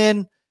bring him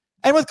in.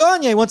 And with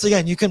Gagne, once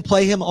again, you can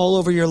play him all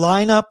over your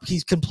lineup.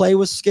 He can play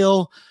with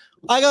skill.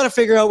 I got to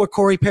figure out what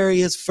Corey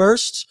Perry is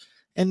first.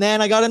 And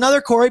then I got another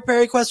Corey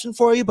Perry question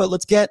for you, but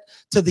let's get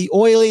to the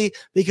oily,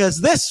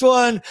 because this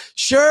one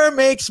sure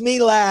makes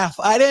me laugh.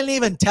 I didn't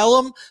even tell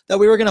him that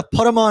we were going to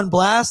put him on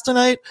blast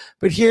tonight,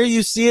 but here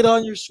you see it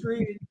on your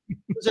screen.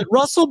 Was it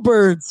Russell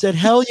Bird said,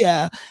 hell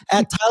yeah,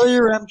 at Tyler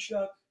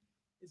Yaremchuk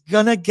is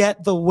going to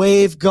get the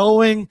wave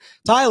going.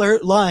 Tyler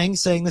lying,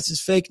 saying this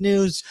is fake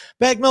news.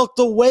 Bag Milk,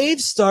 the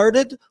wave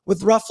started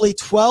with roughly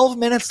 12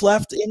 minutes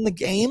left in the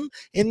game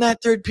in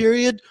that third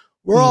period.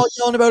 We're all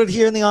yelling about it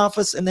here in the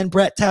office, and then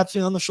Brett taps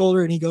me on the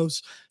shoulder, and he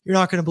goes, you're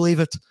not going to believe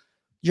it.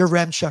 Your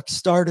Remchuk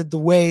started the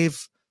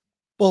wave.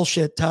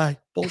 Bullshit, Ty.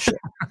 Bullshit.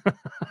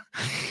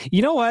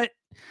 You know what?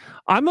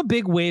 I'm a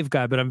big wave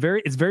guy, but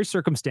it's very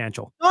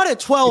circumstantial. Not at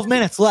 12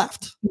 minutes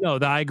left. No,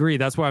 I agree.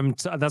 That's why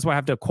I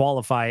have to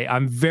qualify.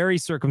 I'm very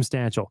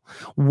circumstantial.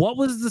 What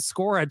was the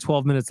score at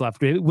 12 minutes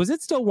left? Was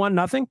it still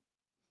 1-0?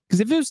 Because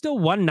if it was still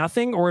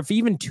 1-0 or if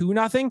even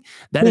 2-0,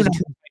 that is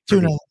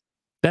too tight.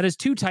 That is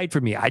too tight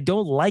for me. I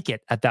don't like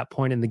it at that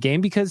point in the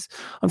game because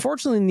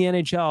unfortunately in the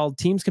NHL,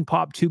 teams can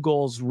pop 2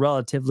 goals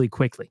relatively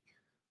quickly.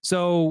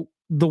 So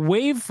the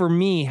wave for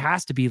me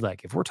has to be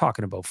like, if we're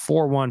talking about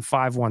 4-1,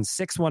 5-1,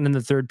 6-1 in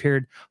the third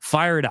period,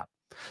 fire it up.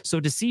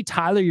 So to see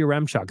Tyler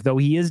Yaremchuk, though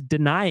he is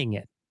denying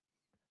it,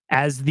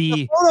 as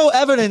the photo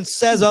evidence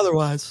says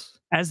otherwise,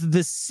 as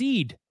the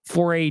seed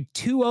for a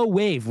 2-0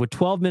 wave with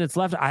 12 minutes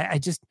left, I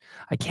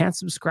can't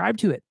subscribe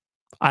to it.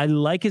 I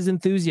like his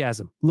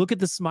enthusiasm. Look at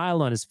the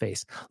smile on his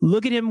face.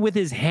 Look at him with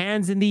his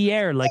hands in the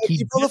air. Like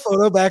he pull the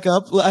photo back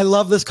up. I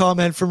love this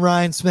comment from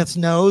Ryan Smith's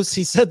nose.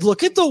 He said,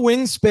 "Look at the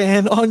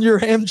wingspan on your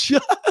Yaremchuk."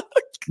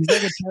 He's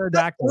like a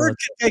pterodactyl. Bird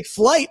can take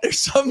flight or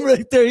something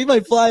right there. He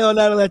might fly on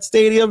out of that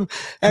stadium.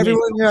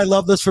 Everyone here, I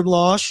love this from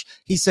Losh.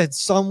 He said,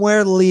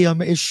 somewhere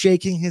Liam is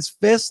shaking his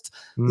fist.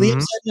 Mm-hmm.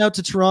 Liam's heading out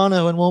to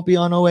Toronto and won't be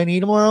on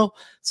ONE tomorrow.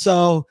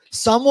 So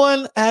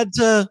someone had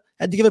to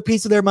give a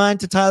piece of their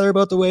mind to Tyler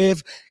about the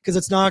wave because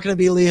it's not going to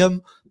be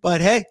Liam. But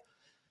hey,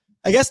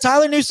 I guess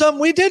Tyler knew something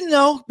we didn't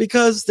know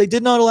because they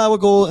did not allow a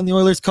goal and the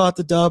Oilers caught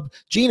the dub.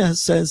 Gina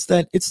says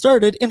that it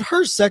started in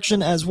her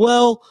section as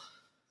well.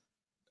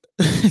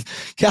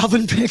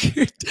 Calvin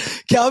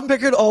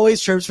Pickard always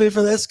chirps me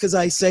for this because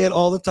I say it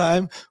all the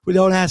time. We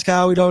don't ask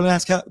how, they don't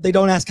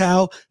ask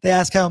how, they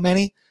ask how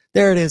many.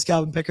 There it is,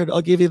 Calvin Pickard.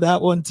 I'll give you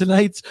that one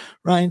tonight.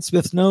 Ryan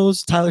Smith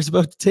knows Tyler's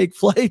about to take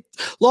flight.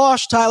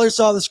 Losh, Tyler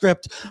saw the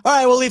script. All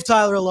right, we'll leave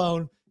Tyler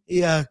alone.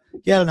 Yeah,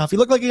 he had enough. He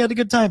looked like he had a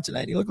good time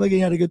tonight.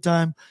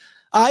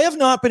 I have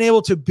not been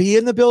able to be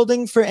in the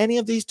building for any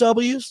of these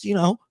W's.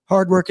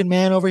 Hardworking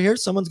man over here.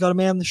 Someone's got to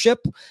man the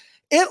ship.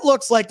 It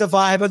looks like the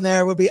vibe in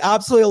there would be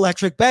absolutely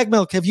electric. Bag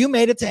Milk, have you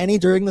made it to any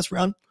during this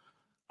run?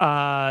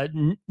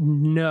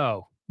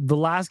 No. The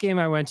last game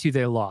I went to,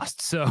 they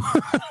lost. So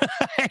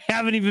I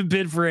haven't even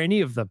been for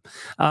any of them.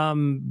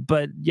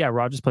 But yeah,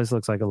 Rogers Place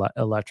looks like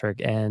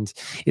electric. And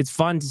it's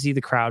fun to see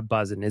the crowd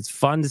buzzing. It's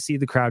fun to see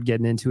the crowd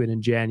getting into it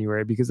in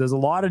January because there's a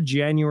lot of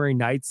January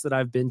nights that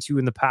I've been to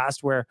in the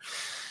past where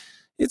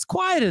it's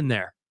quiet in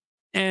there.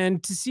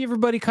 And to see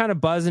everybody kind of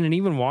buzzing and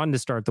even wanting to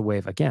start the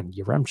wave again,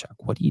 Yaremchuk,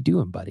 what are you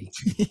doing, buddy?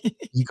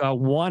 You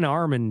got one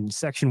arm in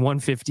section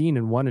 115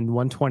 and one in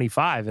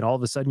 125, and all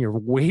of a sudden you're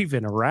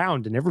waving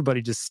around and everybody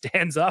just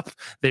stands up.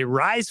 They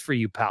rise for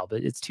you, pal,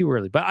 but it's too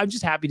early. But I'm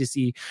just happy to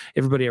see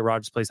everybody at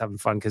Rogers Place having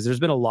fun because there's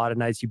been a lot of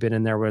nights you've been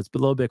in there where it's a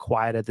little bit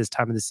quiet at this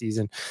time of the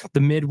season. The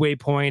midway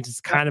point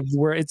is kind of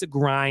where it's a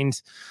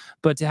grind,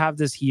 but to have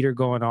this heater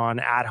going on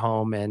at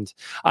home, and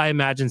I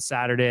imagine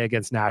Saturday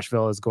against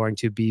Nashville is going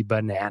to be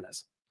bananas.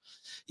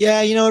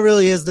 Yeah, it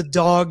really is the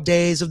dog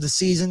days of the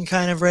season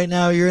kind of right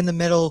now. You're in the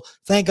middle.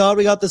 Thank God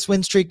we got this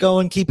win streak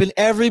going, keeping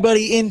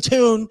everybody in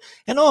tune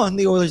and on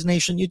the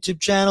Oilersnation YouTube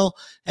channel.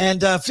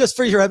 And just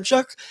for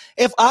Yaremchuk,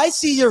 if I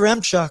see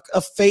Yaremchuk,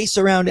 a face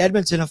around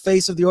Edmonton, a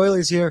face of the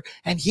Oilers here,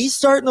 and he's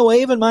starting the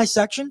wave in my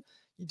section,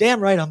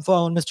 damn right I'm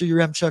following Mr.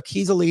 Yaremchuk.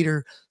 He's a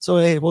leader. So,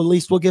 hey, well, at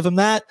least we'll give him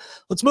that.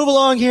 Let's move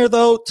along here,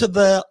 though, to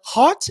the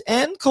hot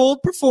and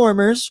cold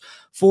performers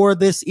for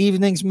this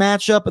evening's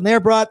matchup. And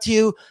they're brought to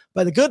you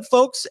by the good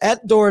folks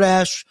at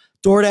DoorDash.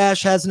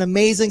 DoorDash has an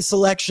amazing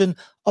selection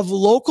of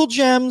local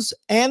gems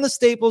and the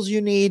staples you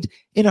need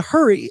in a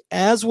hurry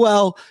as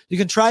well. You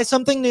can try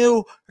something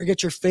new or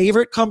get your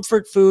favorite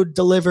comfort food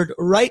delivered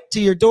right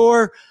to your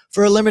door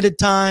for a limited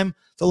time.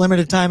 The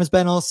limited time has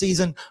been all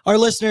season. Our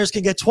listeners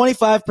can get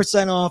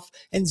 25% off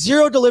and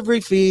 0 delivery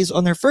fees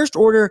on their first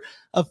order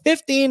of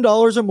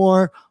 $15 or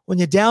more when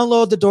you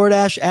download the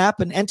DoorDash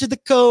app and enter the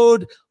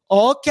code,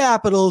 all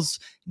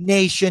capitals,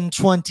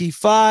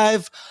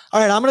 Nation25.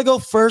 All right, I'm going to go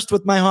first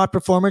with my hot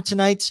performer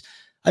tonight.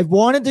 I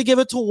wanted to give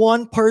it to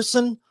one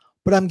person,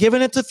 but I'm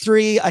giving it to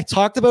 3. I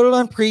talked about it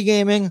on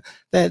pre-gaming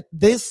that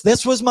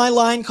this was my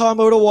line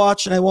combo to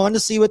watch, and I wanted to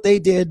see what they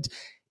did.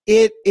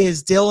 It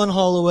is Dylan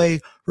Holloway,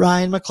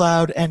 Ryan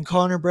McLeod, and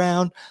Connor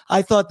Brown.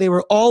 I thought they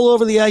were all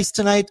over the ice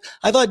tonight.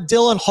 I thought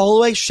Dylan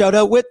Holloway, shout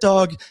out Wit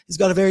Dog, he's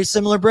got a very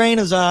similar brain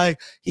as I.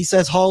 He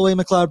says Holloway,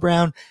 McLeod,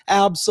 Brown,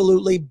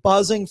 absolutely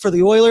buzzing for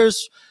the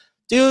Oilers.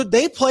 Dude,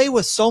 they play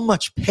with so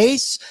much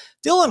pace.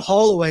 Dylan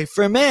Holloway,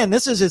 for a man,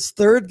 this is his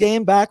 3rd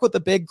game back with the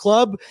big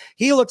club.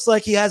 He looks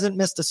like he hasn't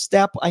missed a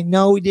step. I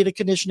know he did a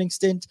conditioning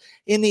stint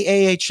in the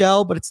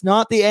AHL, but it's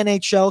not the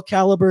NHL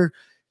caliber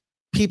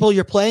people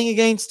you're playing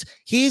against.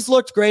 He's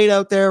looked great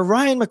out there.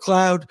 Ryan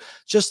McLeod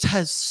just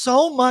has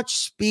so much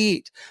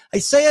speed. I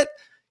say it,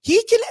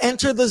 he can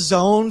enter the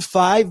zone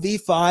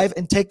 5v5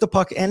 and take the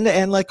puck end to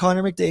end like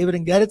Connor McDavid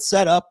and get it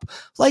set up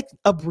like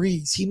a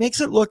breeze. He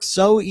makes it look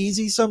so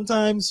easy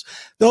sometimes.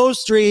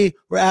 Those 3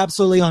 were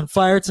absolutely on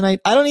fire tonight.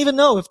 I don't even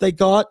know if they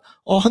got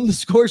on the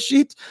score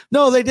sheet.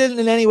 No, they didn't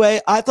in any way.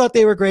 I thought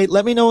they were great.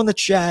 Let me know in the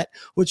chat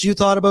what you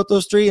thought about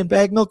those 3. And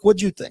Bag Milk,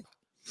 what'd you think?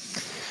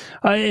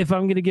 If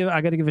I'm going to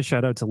I got to give a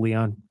shout out to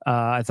Leon.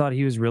 I thought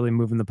he was really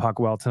moving the puck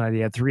well tonight. He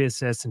had 3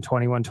 assists and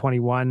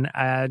 21-21.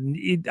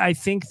 And I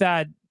think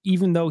that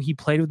even though he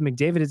played with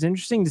McDavid, it's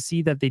interesting to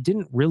see that they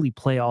didn't really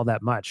play all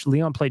that much.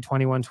 Leon played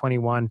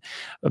 21-21.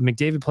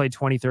 McDavid played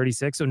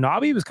 20-36. So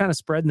Nobby was kind of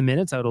spreading the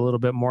minutes out a little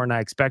bit more than I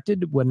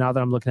expected now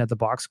that I'm looking at the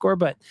box score.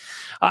 But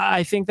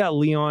I think that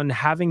Leon,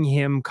 having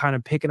him kind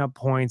of picking up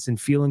points and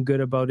feeling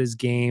good about his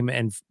game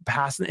and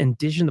passing and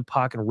dishing the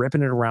puck and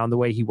ripping it around the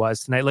way he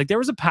was tonight. Like there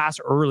was a pass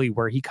early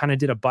where he kind of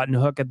did a button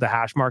hook at the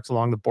hash marks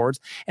along the boards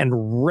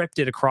and ripped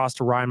it across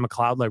to Ryan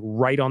McLeod, like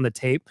right on the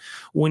tape.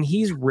 When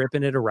he's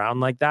ripping it around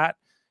like that,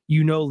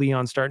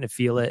 Leon's starting to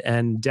feel it.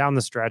 And down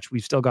the stretch,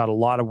 we've still got a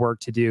lot of work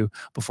to do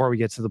before we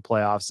get to the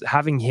playoffs.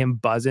 Having him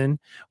buzzing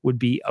would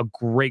be a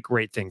great,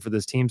 great thing for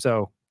this team.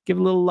 So give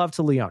a little love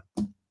to Leon.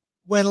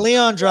 When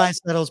Leon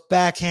Draisaitl's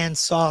backhand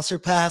saucer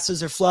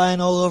passes are flying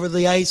all over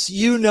the ice,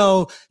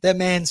 that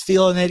man's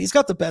feeling it. He's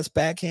got the best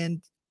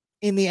backhand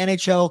in the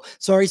NHL.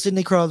 Sorry,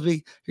 Sidney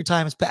Crosby, your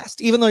time has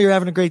passed. Even though you're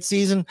having a great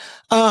season,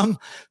 the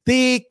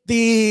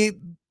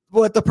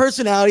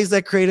personalities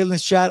that created in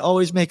this chat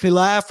always make me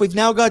laugh. We've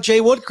now got Jay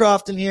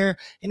Woodcroft in here,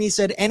 and he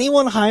said,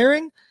 anyone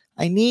hiring?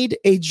 I need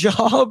a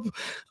job.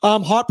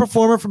 Hot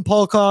performer from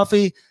Paul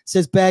Coffey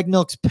says Bag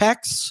Milk's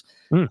pecs.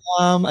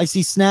 I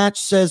see Snatch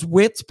says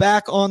Witt's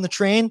back on the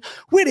train.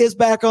 Witt is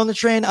back on the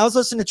train. I was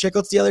listening to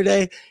Chicklets the other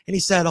day, and he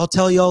said, I'll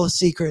tell you all a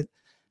secret.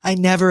 I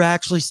never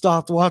actually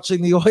stopped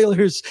watching the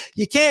Oilers.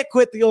 You can't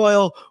quit the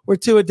oil. We're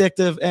too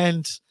addictive.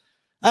 And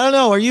I don't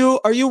know.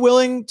 Are you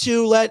willing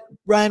to let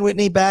Ryan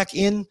Whitney back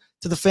in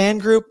to the fan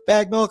group,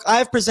 Bag Milk?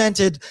 I've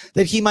presented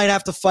that he might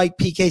have to fight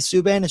PK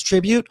Subban as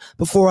tribute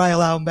before I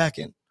allow him back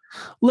in.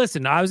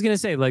 Listen, I was going to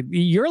say, like,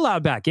 you're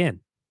allowed back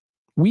in.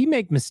 We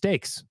make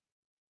mistakes.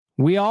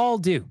 We all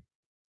do.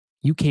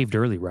 You caved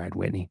early, Ryan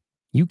Whitney.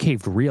 You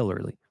caved real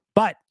early.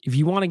 But if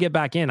you want to get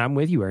back in, I'm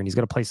with you, Aaron. He's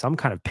got to play some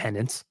kind of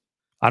penance.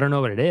 I don't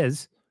know what it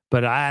is,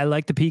 but I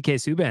like the PK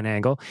Subban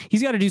angle.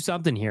 He's got to do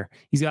something here.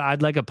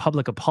 I'd like a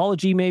public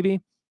apology,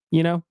 maybe,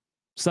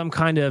 some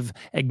kind of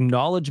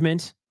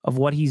acknowledgement of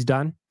what he's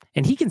done.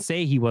 And he can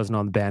say he wasn't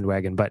on the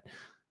bandwagon, but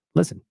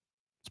listen,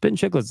 Spittin'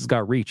 Chicklets has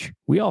got reach.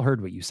 We all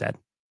heard what you said.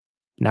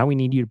 Now we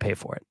need you to pay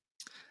for it.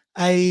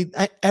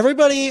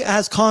 Everybody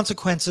has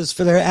consequences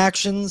for their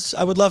actions.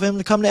 I would love him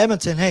to come to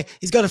Edmonton. Hey,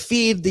 he's got to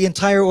feed the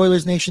entire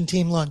Oilers Nation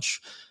team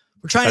lunch.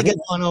 We're trying to get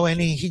on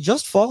O&E. He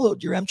just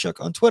followed Yaremchuk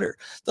on Twitter.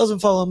 Doesn't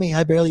follow me.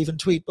 I barely even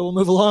tweet, but we'll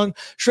move along.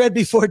 Shred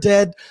before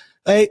dead.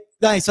 Hey,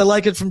 nice. I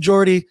like it from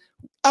Jordy.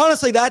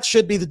 Honestly, that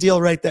should be the deal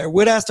right there.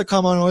 Wood has to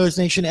come on Oilers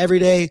Nation every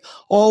day.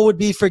 All would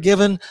be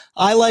forgiven.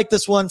 I like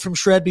this one from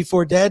Shred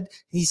before dead.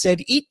 He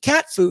said, eat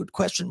cat food, ?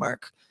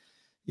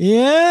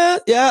 Yeah.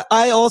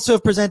 I also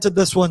have presented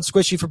this one,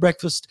 Squishy for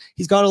breakfast.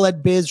 He's got to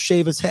let Biz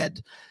shave his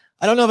head.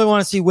 I don't know if I want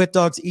to see Whit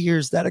Dog's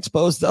ears that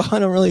exposed, though. I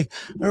don't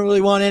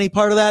really want any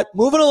part of that.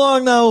 Moving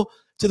along, though,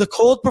 to the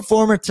cold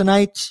performer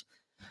tonight.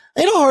 I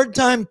had a hard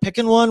time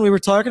picking one. We were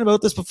talking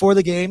about this before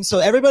the game. So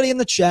everybody in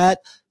the chat,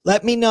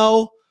 let me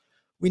know.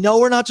 We know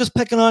we're not just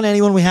picking on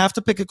anyone. We have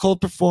to pick a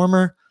cold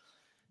performer.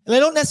 And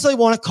I don't necessarily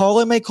want to call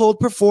him a cold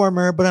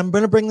performer, but I'm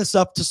going to bring this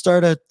up to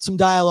start some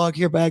dialogue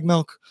here, Bag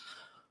Milk.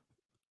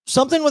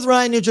 Something with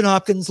Ryan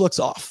Nugent-Hopkins looks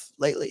off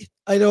lately.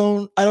 I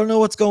don't know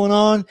what's going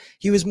on.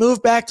 He was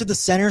moved back to the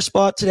center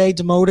spot today,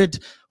 demoted,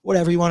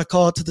 whatever you want to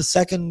call it, to the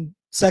second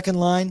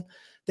line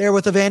there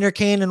with Evander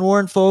Kane and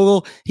Warren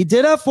Fogle. He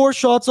did have 4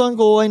 shots on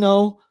goal,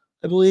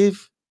 I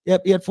believe.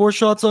 Yep, he had 4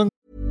 shots on.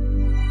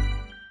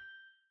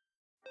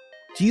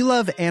 Do you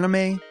love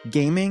anime,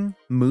 gaming,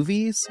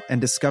 movies, and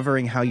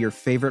discovering how your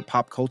favorite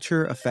pop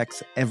culture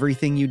affects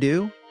everything you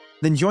do?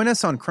 Then join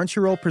us on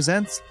Crunchyroll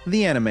Presents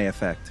The Anime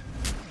Effect.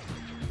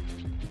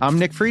 I'm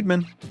Nick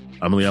Friedman.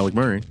 I'm Lee Alec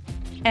Murray.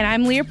 And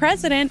I'm Leah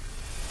President.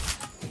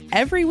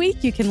 Every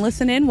week you can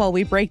listen in while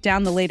we break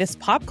down the latest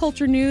pop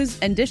culture news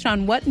and dish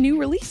on what new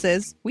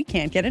releases we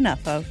can't get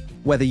enough of.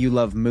 Whether you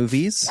love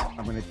movies,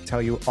 I'm going to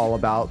tell you all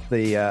about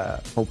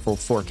the hopeful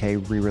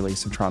 4K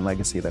re-release of Tron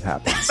Legacy that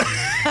happens.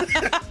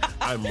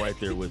 I'm right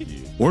there with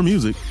you. Or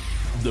music.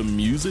 The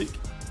music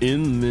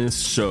in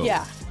this show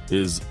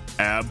is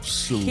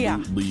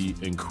absolutely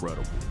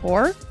incredible.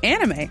 Or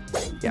anime.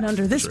 And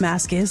under this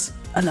mask is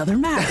another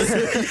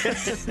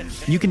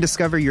mask. you can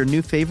discover your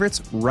new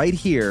favorites right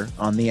here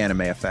on The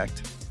Anime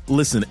Effect.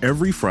 Listen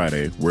every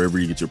Friday wherever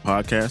you get your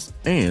podcast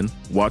and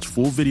watch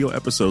full video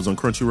episodes on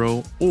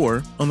Crunchyroll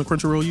or on the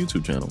Crunchyroll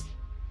YouTube channel.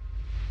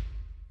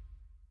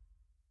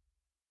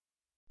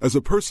 As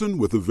a person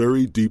with a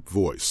very deep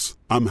voice,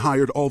 I'm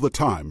hired all the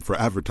time for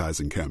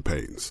advertising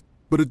campaigns.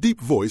 But a deep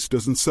voice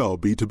doesn't sell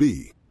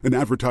B2B, and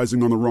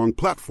advertising on the wrong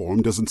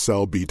platform doesn't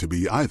sell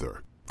B2B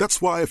either.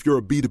 That's why if you're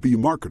a B2B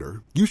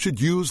marketer, you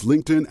should use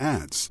LinkedIn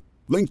ads.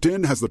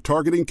 LinkedIn has the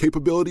targeting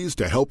capabilities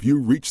to help you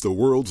reach the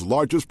world's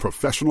largest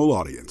professional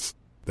audience.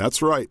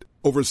 That's right,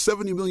 over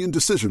 70 million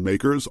decision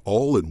makers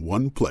all in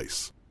one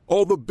place.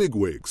 All the big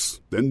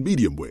wigs, then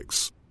medium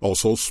wigs,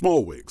 also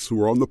small wigs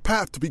who are on the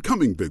path to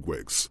becoming big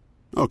wigs.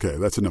 Okay,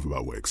 that's enough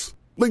about wigs.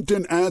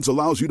 LinkedIn ads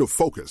allows you to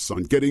focus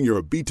on getting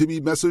your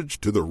B2B message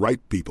to the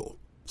right people.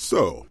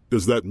 So,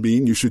 does that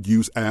mean you should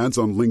use ads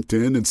on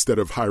LinkedIn instead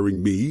of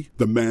hiring me,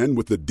 the man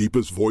with the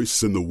deepest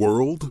voice in the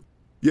world?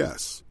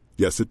 Yes.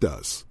 Yes, it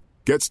does.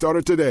 Get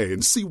started today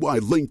and see why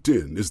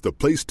LinkedIn is the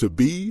place to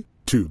be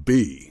to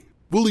be.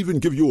 We'll even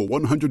give you a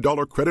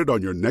 $100 credit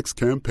on your next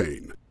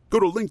campaign. Go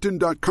to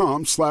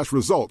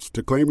linkedin.com/results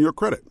to claim your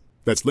credit.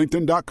 That's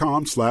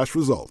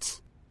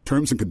linkedin.com/results.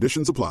 Terms and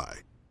conditions apply.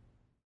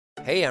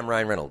 Hey, I'm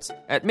Ryan Reynolds.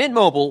 At Mint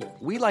Mobile,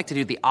 we like to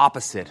do the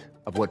opposite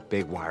of what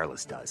Big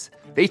Wireless does.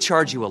 They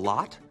charge you a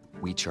lot,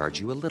 we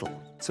charge you a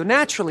little. So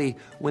naturally,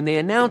 when they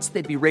announced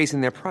they'd be raising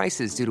their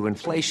prices due to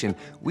inflation,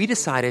 we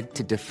decided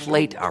to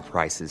deflate our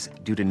prices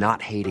due to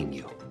not hating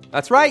you.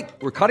 That's right.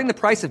 We're cutting the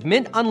price of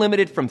Mint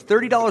Unlimited from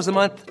 $30 a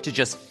month to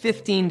just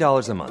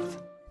 $15 a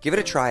month. Give it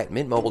a try at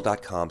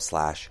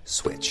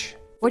mintmobile.com/switch.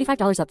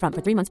 $45 up front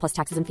for 3 months plus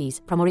taxes and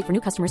fees. Promo rate for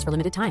new customers for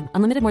limited time.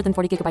 Unlimited more than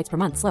 40 gigabytes per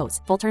month. Slows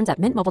full terms at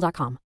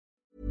mintmobile.com.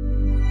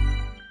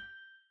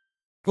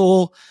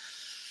 Cool.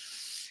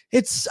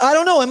 I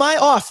don't know. Am I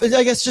off?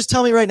 I guess just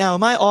tell me right now.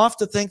 Am I off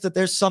to think that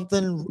there's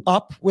something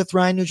up with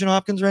Ryan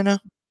Nugent-Hopkins right now?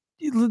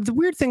 The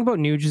weird thing about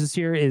Nuge this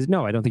year is,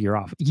 no, I don't think you're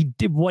off. He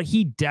did what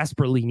he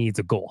desperately needs: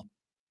 a goal.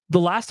 The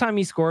last time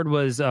he scored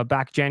was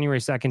back January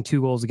 2nd,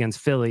 2 goals against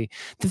Philly.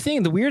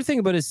 The weird thing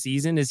about his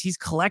season is he's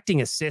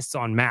collecting assists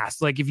en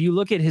masse. Like if you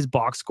look at his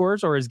box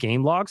scores or his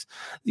game logs,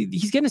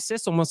 he's getting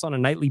assists almost on a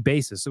nightly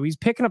basis. So he's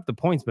picking up the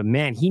points, but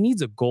man, he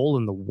needs a goal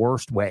in the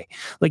worst way.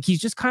 Like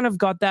he's just kind of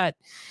got that.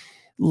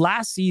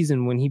 Last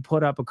season, when he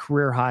put up a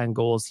career high in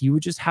goals, he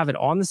would just have it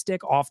on the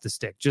stick, off the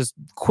stick, just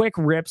quick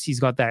rips. He's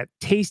got that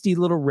tasty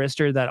little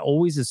wrister that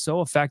always is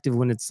so effective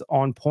when it's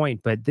on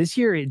point. But this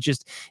year, it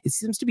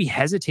seems to be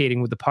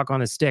hesitating with the puck on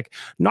his stick.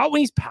 Not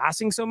when he's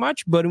passing so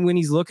much, but when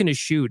he's looking to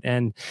shoot.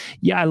 And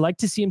yeah, I like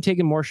to see him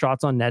taking more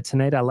shots on net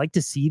tonight. I like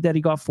to see that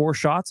he got 4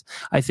 shots.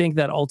 I think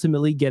that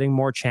ultimately getting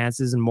more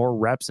chances and more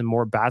reps and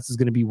more bats is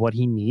going to be what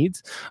he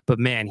needs. But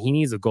man, he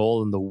needs a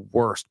goal in the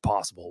worst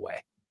possible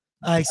way.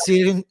 I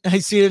see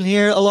it in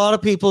here. A lot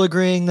of people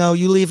agreeing, though.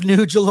 You leave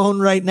Nuge alone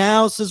right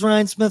now, says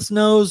Ryan Smith's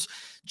nose.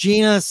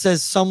 Gina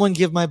says, someone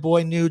give my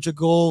boy Nuge a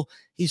goal.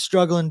 He's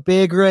struggling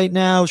big right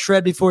now.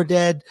 Shred before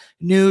dead.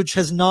 Nuge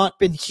has not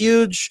been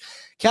huge.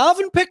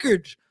 Calvin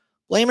Pickard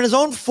blaming his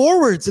own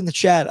forwards in the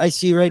chat. I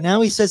see right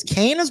now. He says,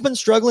 Kane has been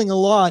struggling a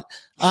lot.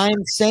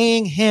 I'm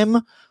saying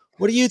him.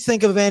 What do you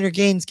think of Evander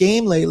Kane's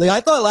game lately?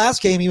 I thought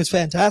last game he was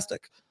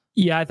fantastic.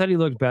 Yeah, I thought he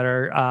looked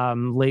better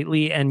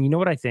lately. And you know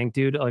what I think,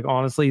 dude? Like,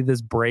 honestly,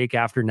 this break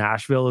after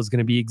Nashville is going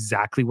to be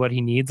exactly what he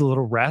needs, a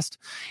little rest.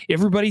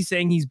 Everybody's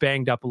saying he's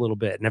banged up a little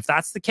bit. And if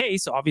that's the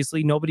case,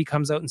 obviously nobody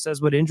comes out and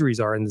says what injuries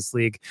are in this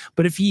league.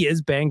 But if he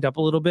is banged up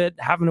a little bit,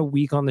 having a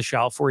week on the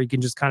shelf where he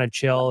can just kind of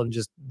chill and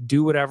just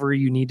do whatever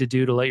you need to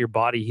do to let your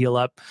body heal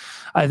up,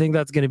 I think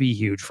that's going to be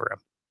huge for him.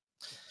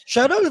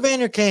 Shout out to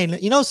Evander Kane.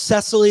 You know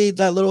Cecily,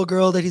 that little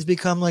girl that he's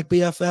become like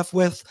BFF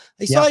with?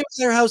 I saw him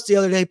in their house the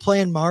other day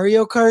playing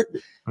Mario Kart.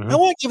 I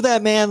want to give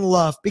that man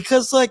love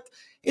because, like,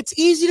 it's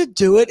easy to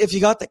do it if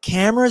you got the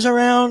cameras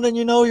around and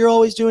you know you're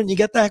always doing, you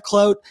get that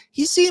clout.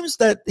 He seems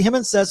that him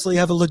and Cecily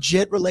have a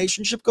legit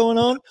relationship going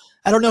on.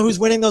 I don't know who's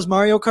winning those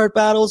Mario Kart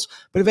battles,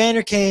 but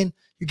Evander Kane,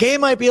 your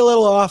game might be a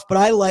little off, but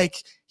I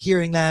like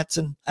hearing that.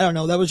 And I don't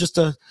know, that was just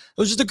a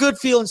good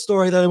feeling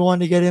story that I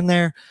wanted to get in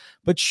there.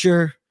 But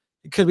sure.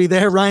 It could be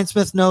there. Ryan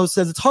Smith knows,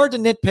 says it's hard to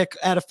nitpick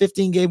at a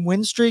 15-game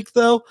win streak,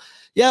 though.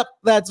 Yep,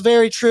 that's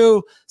very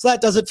true. So that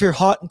does it for your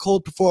hot and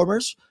cold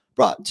performers.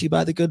 Brought to you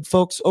by the good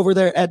folks over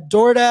there at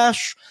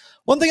DoorDash.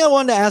 One thing I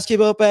wanted to ask you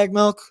about, Bag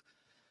Milk.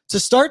 To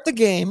start the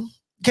game,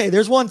 okay,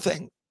 there's one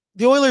thing.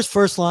 The Oilers'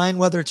 first line,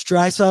 whether it's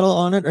Draisaitl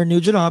on it or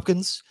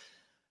Nugent-Hopkins,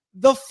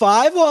 the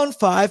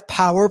 5-on-5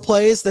 power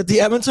plays that the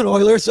Edmonton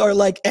Oilers are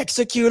like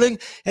executing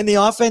in the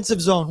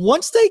offensive zone.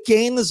 Once they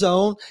gain the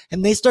zone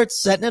and they start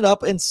setting it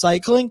up and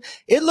cycling,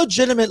 it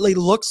legitimately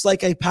looks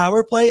like a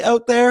power play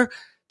out there.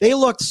 They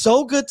looked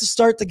so good to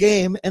start the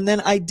game. And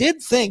then I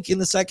did think in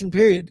the second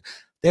period,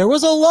 there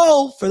was a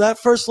lull for that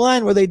first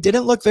line where they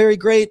didn't look very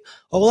great.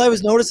 All I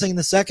was noticing in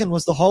the second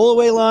was the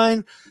Holloway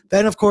line.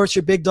 Then, of course,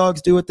 your big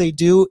dogs do what they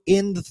do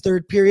in the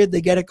third period. They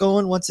get it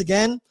going once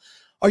again.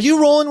 Are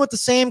you rolling with the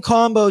same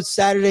combos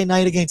Saturday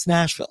night against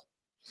Nashville?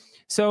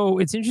 So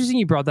it's interesting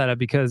you brought that up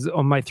because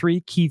on my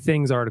 3 key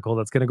things article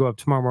that's going to go up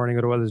tomorrow morning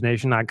at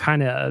Oilersnation,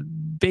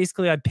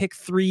 I pick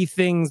 3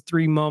 things,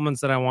 3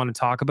 moments that I want to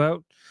talk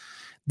about.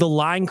 The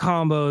line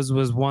combos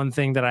was one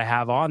thing that I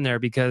have on there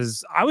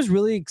because I was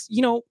really,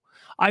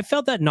 I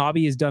felt that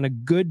Nobby has done a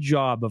good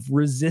job of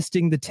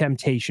resisting the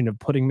temptation of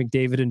putting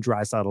McDavid and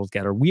Draisaitl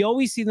together. We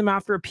always see them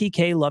after a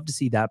PK, love to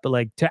see that, but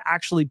like to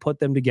actually put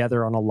them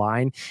together on a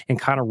line and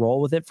kind of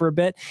roll with it for a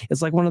bit,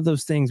 it's like one of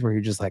those things where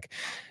you're just like,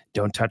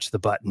 don't touch the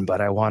button,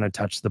 but I want to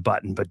touch the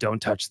button, but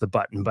don't touch the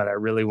button, but I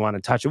really want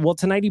to touch it. Well,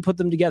 tonight he put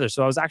them together,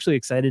 so I was actually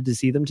excited to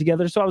see them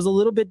together. So I was a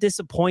little bit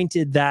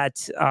disappointed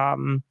that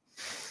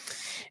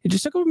it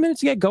just took a minute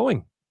to get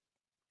going.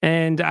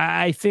 And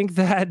I think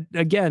that,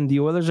 again,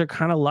 the Oilers are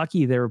kind of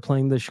lucky they were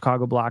playing the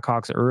Chicago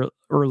Blackhawks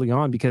early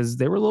on because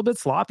they were a little bit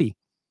sloppy.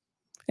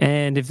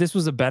 And if this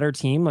was a better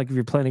team, like if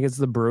you're playing against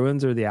the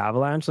Bruins or the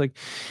Avalanche, like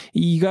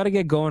you got to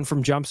get going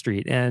from Jump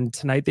Street. And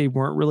tonight they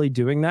weren't really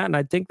doing that. And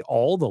I think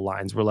all the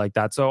lines were like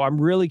that. So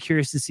I'm really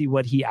curious to see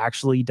what he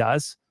actually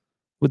does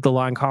with the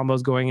line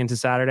combos going into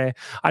Saturday.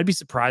 I'd be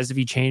surprised if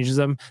he changes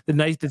them.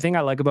 The thing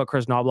I like about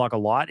Chris Knobloch a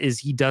lot is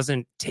he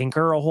doesn't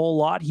tinker a whole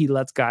lot. He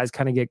lets guys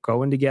kind of get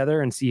going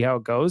together and see how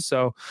it goes.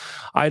 So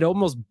I'd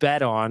almost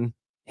bet on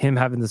him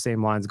having the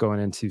same lines going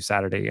into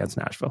Saturday against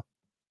Nashville.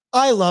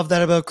 I love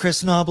that about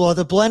Chris Knobloch.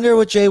 The blender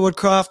with Jay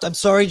Woodcroft. I'm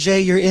sorry,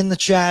 Jay, you're in the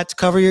chat.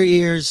 Cover your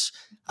ears.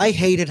 I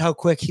hated how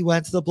quick he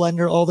went to the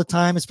blender all the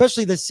time,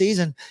 especially this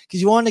season,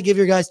 because you wanted to give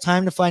your guys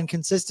time to find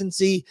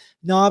consistency.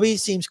 Nobby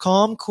seems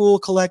calm, cool,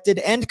 collected,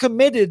 and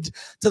committed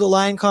to the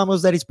line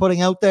combos that he's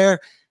putting out there.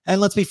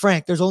 And let's be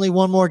frank, there's only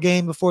one more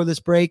game before this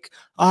break.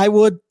 I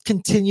would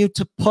continue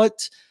to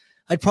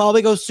I'd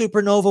probably go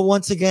Supernova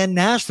once again.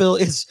 Nashville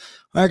is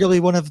arguably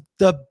one of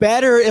the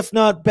better, if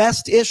not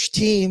best-ish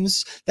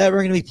teams that we're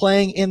going to be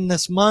playing in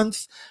this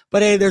month.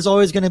 But hey, there's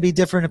always going to be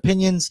different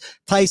opinions.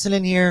 Tyson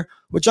in here,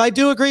 which I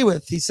do agree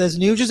with. He says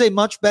Nuge is a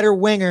much better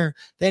winger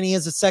than he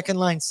is a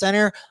second-line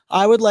center.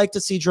 I would like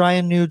to see Dry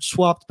and Nuge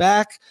swapped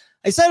back.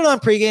 I said it on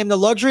pregame. The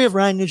luxury of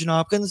Ryan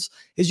Nugent-Hopkins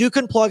is you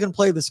can plug and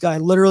play this guy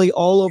literally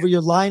all over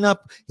your lineup.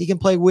 He can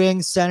play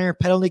wing, center,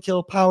 penalty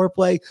kill, power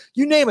play,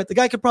 you name it. The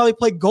guy could probably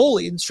play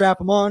goalie and strap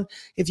him on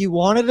if you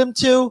wanted him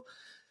to.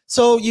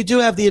 So you do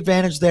have the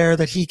advantage there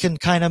that he can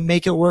kind of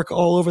make it work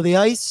all over the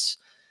ice.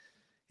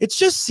 It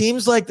just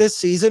seems like this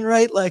season,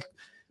 right? Like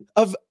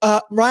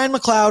Ryan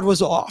McLeod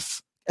was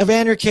off.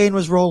 Evander Kane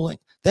was rolling.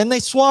 Then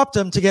they swapped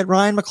him to get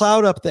Ryan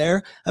McLeod up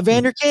there.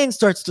 Evander Kane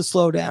starts to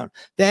slow down.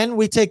 Then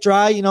we take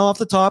Dry, off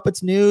the top.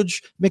 It's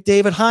Nuge,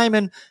 McDavid,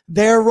 Hyman.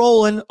 They're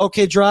rolling.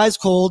 Okay, Dry's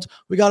cold.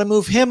 We got to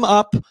move him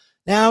up.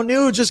 Now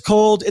Nuge is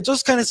cold. It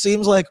just kind of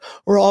seems like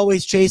we're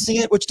always chasing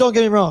it, which, don't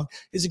get me wrong,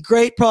 is a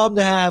great problem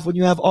to have when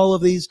you have all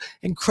of these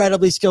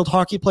incredibly skilled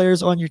hockey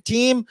players on your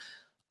team.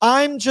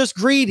 I'm just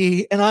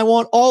greedy, and I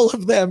want all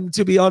of them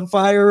to be on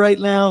fire right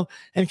now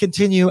and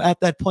continue at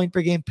that point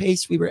per game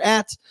pace we were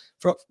at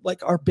for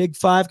like our big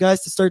five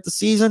guys to start the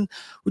season.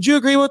 Would you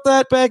agree with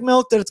that, Bag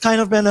Milk, that it's kind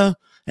of been an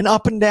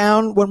up and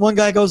down? When one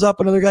guy goes up,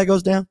 another guy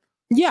goes down?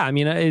 Yeah, I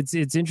mean, it's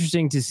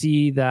interesting to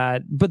see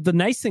that. But the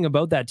nice thing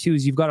about that, too,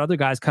 is you've got other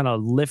guys kind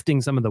of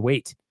lifting some of the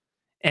weight.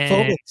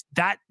 And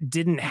that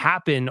didn't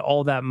happen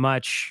all that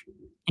much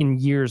in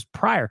years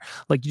prior.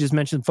 Like you just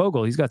mentioned,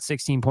 Fogle, he's got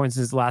 16 points in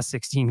his last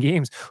 16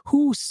 games.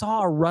 Who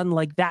saw a run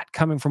like that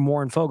coming from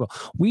Warren Fogle?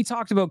 We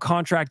talked about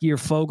contract year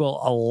Fogle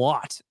a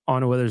lot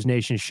on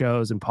Oilersnation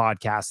shows and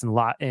podcasts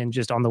and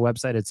just on the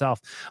website itself.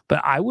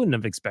 But I wouldn't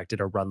have expected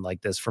a run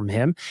like this from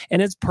him.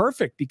 And it's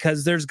perfect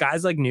because there's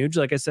guys like Nuge,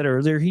 like I said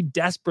earlier, he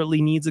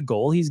desperately needs a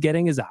goal. He's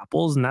getting his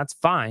apples, and that's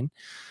fine.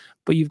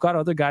 But you've got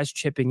other guys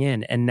chipping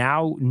in, and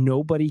now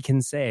nobody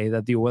can say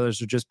that the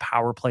Oilers are just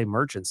power play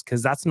merchants,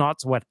 because that's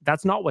not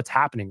what's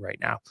happening right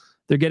now.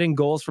 They're getting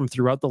goals from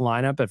throughout the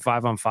lineup at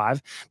 5-on-5.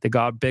 They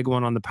got a big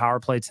one on the power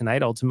play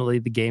tonight, ultimately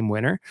the game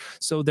winner.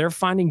 So they're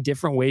finding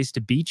different ways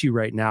to beat you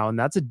right now, and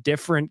that's a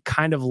different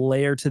kind of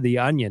layer to the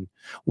onion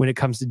when it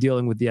comes to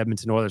dealing with the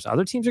Edmonton Oilers.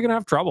 Other teams are going to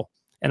have trouble.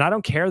 And I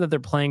don't care that they're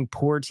playing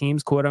poor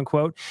teams, quote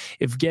unquote.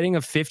 If getting a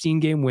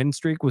 15-game win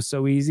streak was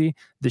so easy,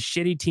 the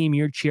shitty team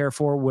you cheer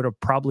for would have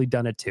probably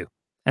done it too.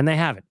 And they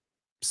haven't.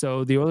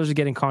 So the Oilers are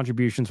getting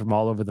contributions from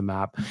all over the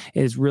map.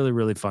 It's really,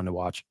 really fun to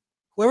watch.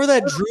 Whoever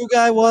that Drew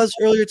guy was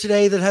earlier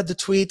today that had the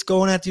tweet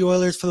going at the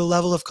Oilers for the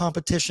level of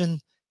competition,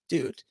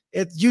 dude,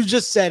 you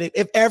just said it.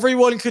 If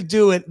everyone could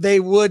do it,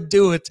 they would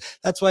do it.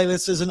 That's why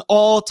this is an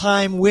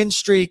all-time win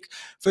streak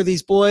for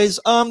these boys.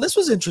 This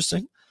was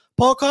interesting.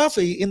 Paul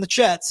Coffey in the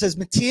chat says,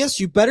 Matthias,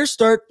 you better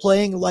start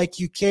playing like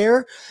you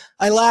care.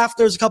 I laughed.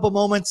 There's a couple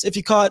moments. If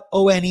you caught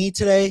ONE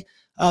today,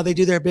 they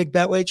do their big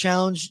Betway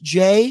challenge.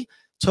 Jay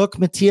took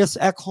Matthias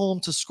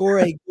Ekholm to score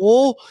a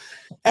goal.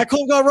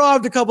 Ekholm got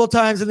robbed a couple of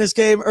times in this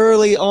game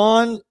early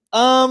on.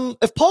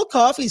 If Paul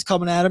Coffey's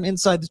coming at him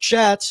inside the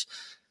chat,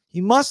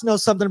 you must know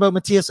something about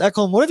Matthias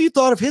Ekholm. What have you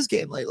thought of his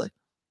game lately?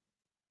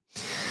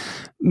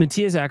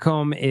 Matthias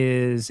Ekholm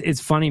it's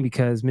funny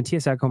because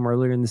Matthias Ekholm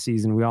earlier in the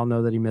season, we all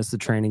know that he missed the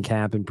training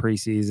camp and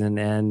preseason.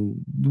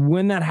 And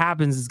when that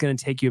happens, it's going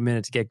to take you a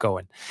minute to get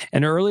going.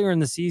 And earlier in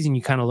the season,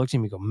 you kind of looked at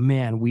him and go,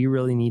 man, we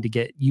really need to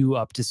get you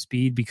up to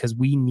speed because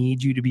we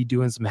need you to be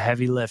doing some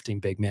heavy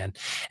lifting, big man.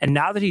 And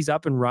now that he's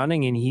up and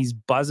running and he's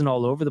buzzing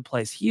all over the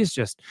place, he is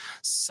just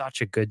such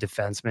a good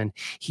defenseman.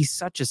 He's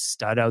such a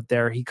stud out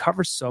there. He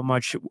covers so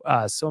much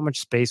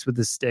space with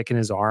his stick and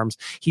his arms.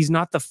 He's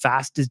not the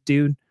fastest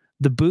dude.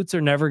 The boots are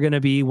never going to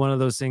be one of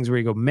those things where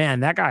you go, man,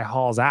 that guy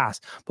hauls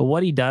ass. But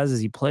what he does is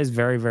he plays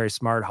very, very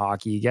smart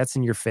hockey. He gets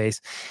in your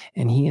face,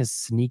 and he is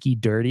sneaky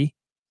dirty.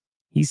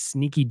 He's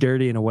sneaky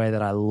dirty in a way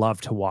that I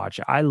love to watch.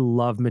 I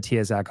love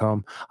Matthias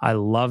Ekholm. I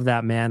love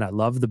that man. I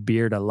love the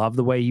beard. I love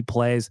the way he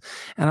plays.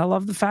 And I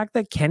love the fact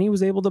that Kenny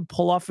was able to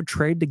pull off a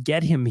trade to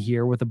get him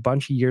here with a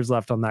bunch of years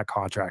left on that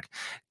contract.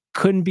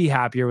 Couldn't be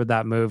happier with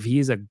that move.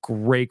 He's a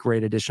great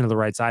addition to the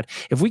right side.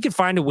 If we could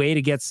find a way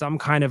to get some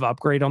kind of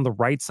upgrade on the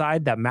right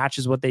side that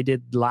matches what they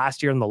did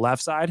last year on the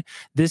left side,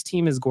 this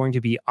team is going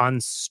to be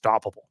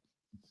unstoppable.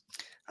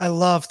 I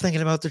love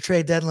thinking about the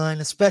trade deadline,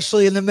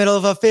 especially in the middle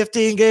of a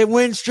 15-game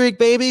win streak,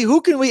 baby.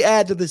 Who can we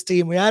add to this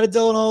team? We added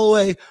Dylan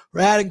Holloway.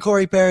 We're adding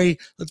Corey Perry.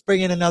 Let's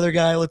bring in another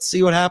guy. Let's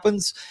see what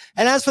happens.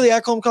 And as for the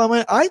Ekholm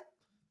comment, I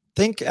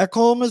think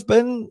Ekholm has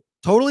been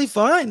totally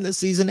fine this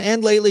season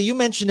and lately. You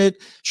mentioned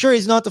it. Sure,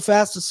 he's not the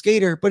fastest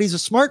skater, but he's a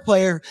smart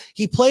player.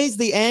 He plays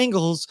the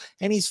angles,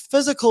 and he's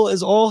physical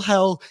as all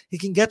hell. He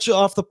can get you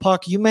off the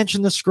puck. You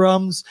mentioned the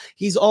scrums.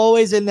 He's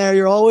always in there.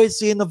 You're always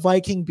seeing the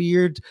Viking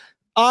beard.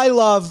 I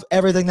love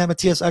everything that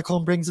Mattias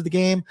Ekholm brings to the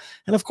game.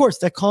 And of course,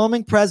 that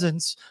calming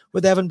presence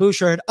with Evan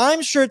Bouchard.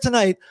 I'm sure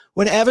tonight,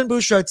 when Evan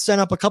Bouchard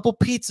sent up a couple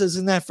pizzas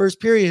in that first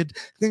period,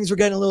 things were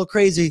getting a little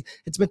crazy.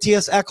 It's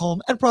Mattias Ekholm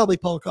and probably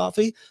Paul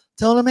Coffey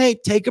telling him, hey,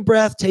 take a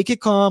breath, take it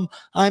calm.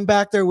 I'm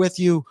back there with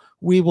you.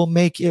 We will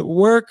make it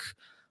work.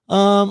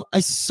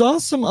 I saw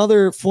some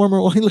other former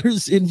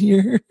Oilers in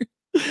here.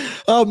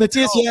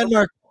 Matthias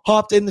Janmark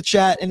hopped in the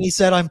chat and he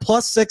said, I'm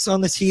 +6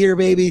 on this heater,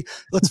 baby.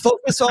 Let's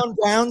focus on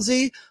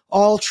Brownsy.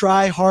 I'll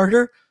try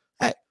harder.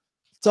 Hey,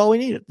 that's all we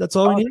needed. That's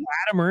all we needed.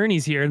 Adam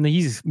Ernie's here,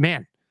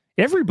 and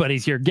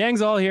everybody's here.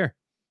 Gang's all here.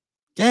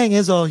 Gang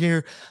is all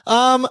here.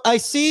 I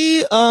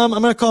see. I'm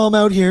going to call him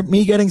out here.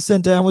 Me getting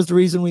sent down was the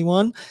reason we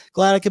won.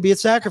 Glad I could be a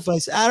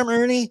sacrifice. Adam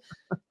Ernie,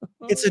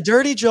 it's a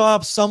dirty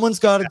job. Someone's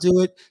got to do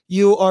it.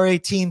 You are a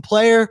team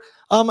player.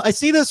 I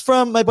see this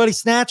from my buddy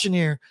Snatch in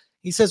here.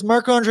 He says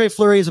Marc-Andre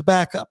Fleury is a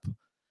backup.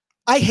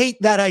 I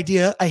hate that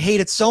idea. I hate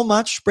it so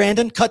much.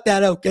 Brandon, cut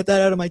that out. Get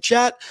that out of my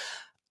chat.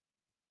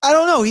 I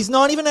don't know. He's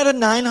not even at a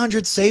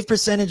 .900 save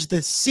percentage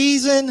this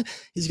season.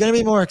 He's going to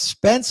be more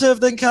expensive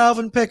than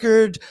Calvin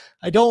Pickard.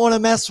 I don't want to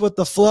mess with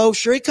the flow.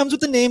 Sure, he comes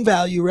with the name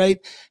value, right?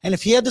 And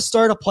if he had to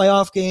start a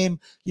playoff game,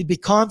 you'd be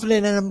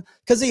confident in him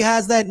because he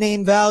has that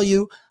name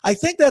value. I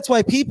think that's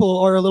why people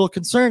are a little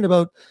concerned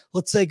about,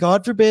 let's say,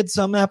 God forbid,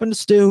 something happened to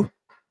Stu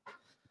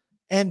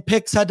and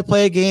Picks had to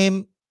play a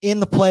game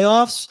in the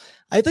playoffs.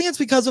 I think it's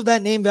because of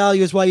that name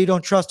value is why you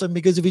don't trust him,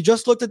 because if you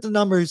just looked at the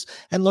numbers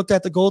and looked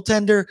at the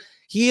goaltender,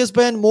 he has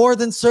been more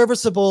than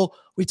serviceable.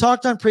 We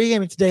talked on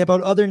pregame today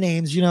about other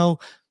names. You know,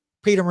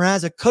 Peter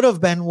Mrazek could have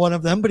been one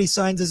of them, but he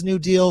signs his new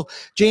deal.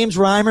 James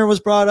Reimer was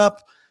brought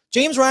up.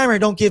 James Reimer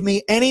don't give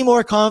me any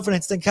more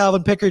confidence than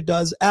Calvin Pickard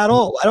does at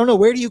all. I don't know.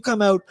 Where do you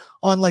come out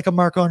on like a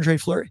Marc-Andre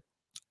Fleury?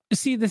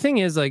 See, the thing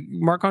is, like,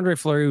 Marc-Andre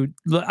Fleury,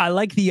 I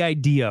like the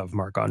idea of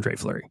Marc-Andre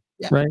Fleury,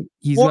 right?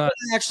 He's more than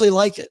I actually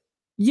like it.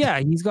 Yeah,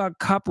 he's got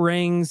cup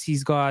rings.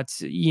 He's got,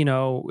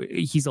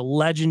 he's a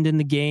legend in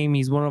the game.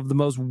 He's one of the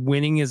most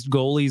winningest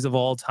goalies of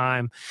all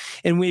time.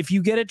 And if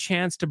you get a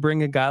chance to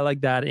bring a guy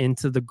like that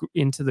into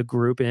the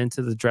group and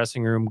into the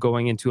dressing room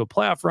going into a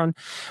playoff run,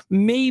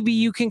 maybe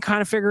you can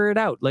kind of figure it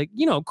out. Like,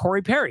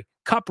 Corey Perry,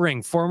 cup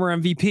ring, former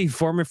MVP,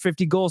 former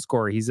 50 goal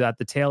scorer. He's at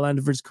the tail end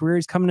of his career.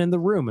 He's coming in the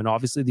room. And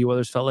obviously the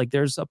Oilers felt like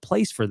there's a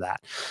place for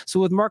that. So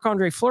with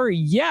Marc-Andre Fleury,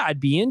 yeah,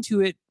 I'd be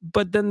into it.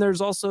 But then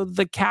there's also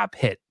the cap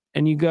hit.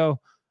 And you go,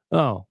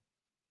 oh,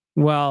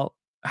 well,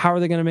 how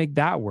are they going to make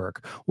that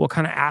work? What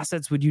kind of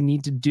assets would you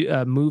need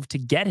to move to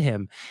get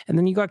him? And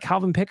then you got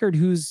Calvin Pickard,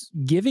 who's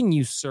giving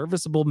you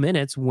serviceable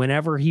minutes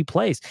whenever he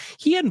plays.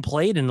 He hadn't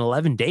played in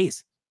 11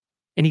 days.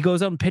 And he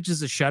goes out and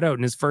pitches a shutout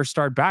in his first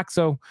start back.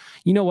 So,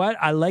 you know what?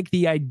 I like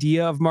the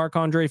idea of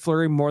Marc-Andre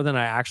Fleury more than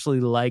I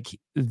actually like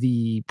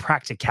the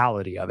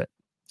practicality of it.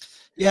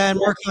 Yeah, and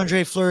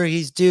Marc-Andre Fleury,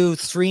 he's due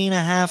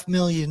 $3.5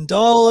 million.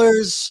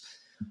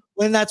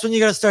 That's when you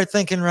got to start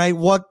thinking, right?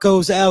 What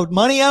goes out,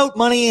 money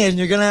in.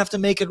 You're going to have to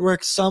make it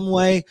work some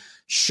way.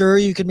 Sure,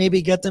 you could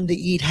maybe get them to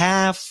eat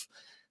half.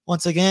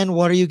 Once again,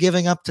 what are you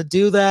giving up to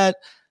do that?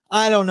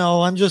 I don't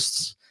know.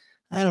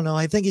 I don't know.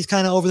 I think he's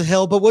kind of over the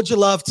hill, but would you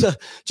love to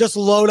just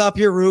load up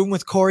your room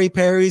with Corey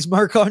Perry's,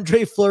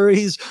 Marc-Andre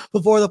Fleury's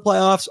before the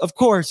playoffs? Of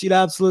course, you'd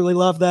absolutely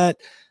love that.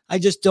 I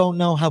just don't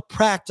know how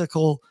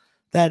practical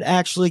that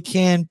actually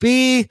can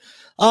be.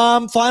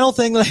 Final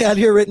thing that I had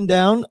here written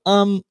down.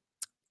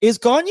 Is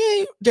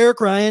Gagne,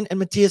 Derek Ryan, and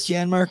Mattias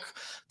Janmark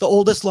the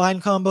oldest line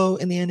combo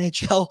in the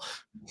NHL?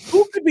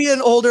 Who could be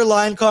an older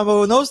line combo?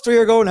 When those three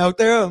are going out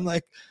there, I'm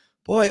like,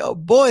 boy, oh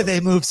boy, they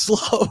move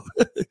slow.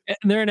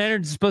 And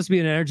they're supposed to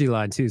be an energy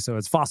line too, so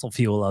it's fossil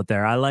fuel out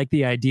there. I like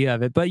the idea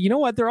of it, but you know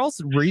what? They're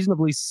also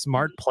reasonably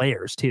smart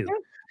players too.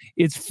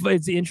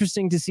 It's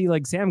interesting to see,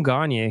 like Sam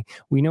Gagne.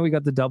 We know he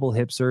got the double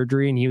hip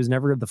surgery, and he was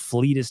never the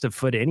fleetest of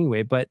foot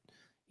anyway, but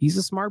he's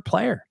a smart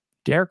player.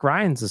 Derek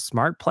Ryan's a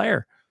smart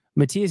player.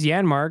 Mattias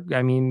Janmark,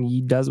 I mean,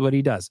 he does what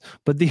he does,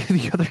 but the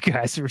other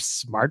guys are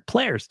smart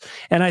players.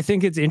 And I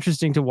think it's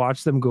interesting to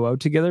watch them go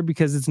out together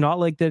because it's not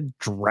like they're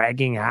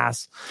dragging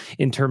ass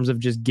in terms of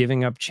just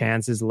giving up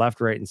chances left,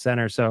 right, and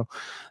center. So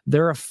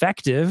they're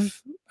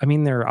effective. I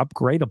mean, they're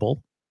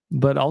upgradable,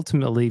 but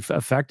ultimately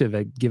effective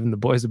at giving the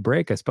boys a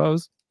break, I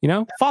suppose.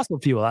 Fossil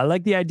fuel. I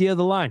like the idea of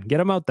the line. Get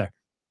them out there.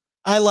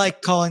 I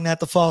like calling that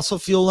the fossil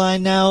fuel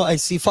line now. I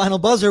see Final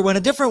Buzzer went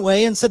a different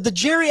way and said the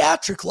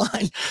geriatric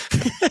line.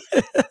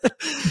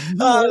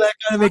 That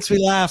kind of makes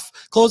me laugh.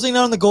 Closing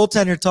on the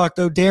goaltender talk,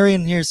 though,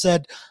 Darian here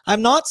said,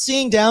 I'm not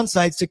seeing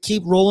downsides to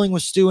keep rolling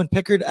with Stu and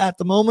Pickard at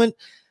the moment.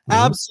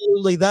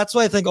 Absolutely. That's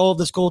why I think all of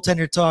this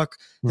goaltender talk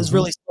has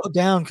really slowed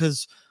down,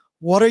 because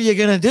what are you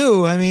going to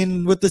do? I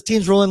mean, with the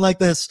teams rolling like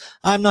this,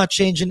 I'm not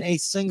changing a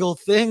single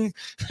thing.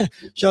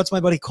 Shout out to my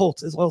buddy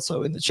Colt is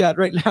also in the chat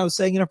right now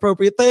saying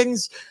inappropriate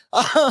things.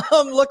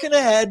 I'm looking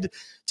ahead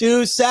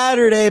to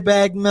Saturday,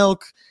 Bag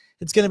Milk.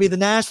 It's going to be the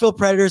Nashville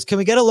Predators. Can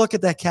we get a look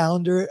at that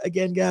calendar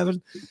again,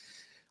 Gavin?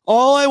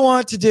 All I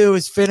want to do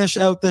is finish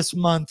out this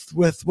month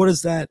with, what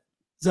is that?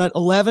 Is that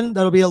 11?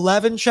 That'll be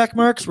 11 check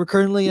marks. We're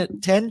currently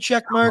at 10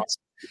 check marks.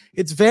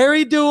 It's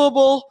very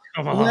doable.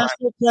 The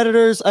Nashville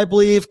Predators, I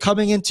believe,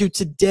 coming into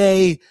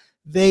today,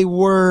 they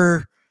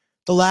were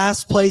the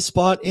last place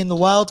spot in the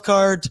wild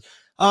card.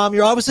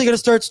 You're obviously going to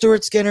start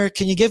Stuart Skinner.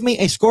 Can you give me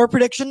a score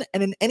prediction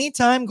and an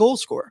anytime goal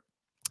score?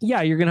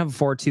 Yeah, you're going to have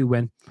a 4-2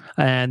 win.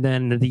 And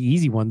then the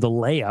easy one, the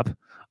layup.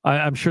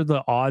 I'm sure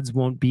the odds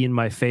won't be in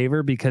my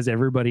favor because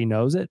everybody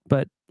knows it,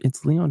 but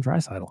it's Leon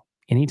Draisaitl.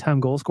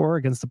 Anytime goal scorer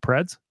against the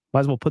Preds.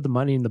 Might as well put the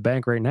money in the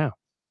bank right now.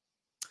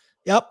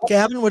 Yep.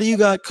 Gavin, what do you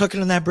got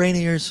cooking in that brain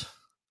of yours?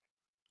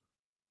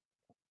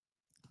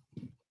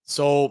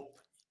 So,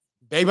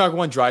 Big Mac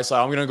 1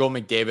 Draisaitl. I'm going to go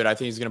McDavid. I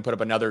think he's going to put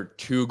up another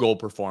 2-goal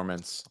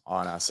performance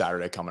on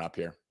Saturday coming up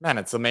here. Man,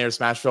 it's the Mayor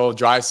Smashville.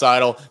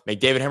 Draisaitl.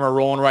 McDavid, him are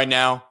rolling right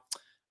now.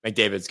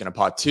 McDavid's going to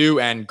pot 2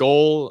 and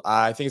goal.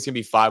 I think it's going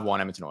to be 5-1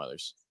 Edmonton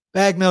Oilers.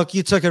 Bag Milk,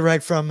 you took it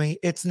right from me.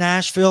 It's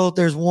Nashville.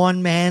 There's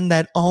one man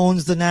that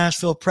owns the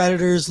Nashville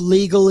Predators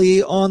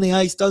legally on the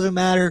ice. Doesn't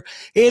matter.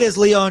 It is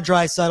Leon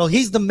Draisaitl.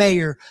 He's the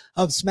mayor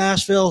of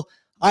Smashville.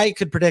 I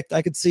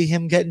could see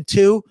him getting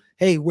 2.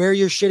 Hey, wear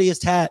your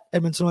shittiest hat,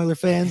 Edmonton Oilers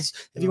fans.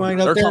 If you want to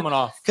go They're there, coming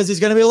off. because he's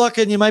going to be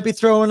looking. You might be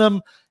throwing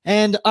them.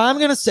 And I'm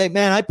going to say,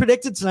 man, I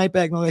predicted tonight,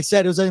 Bag Milk. I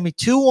said it was going to be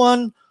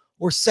 2-1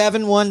 or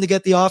 7-1 to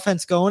get the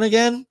offense going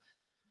again.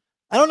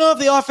 I don't know if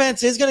the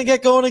offense is going to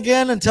get going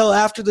again until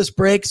after this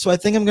break, so I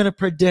think I'm going to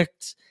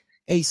predict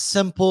a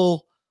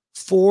simple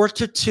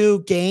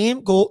 4-2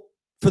 game goal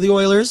for the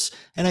Oilers,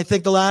 and I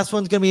think the last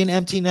one's going to be an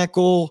empty net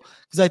goal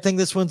because I think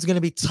this one's going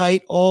to be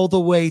tight all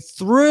the way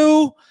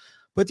through,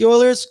 but the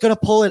Oilers going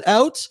to pull it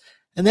out,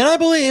 and then I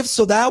believe,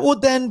 so that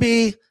would then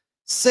be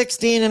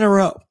 16 in a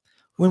row.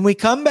 When we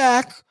come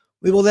back,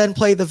 we will then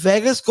play the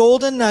Vegas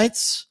Golden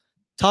Knights.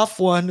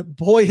 Tough one.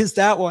 Boy, is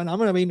that one. I'm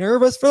going to be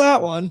nervous for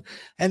that one.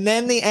 And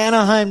then the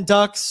Anaheim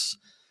Ducks.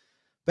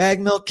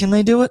 Bag Milk, can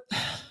they do it?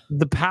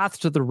 The path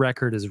to the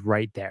record is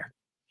right there.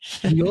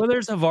 The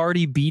Oilers have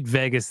already beat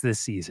Vegas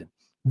this season.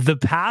 The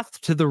path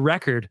to the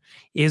record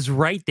is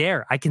right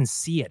there. I can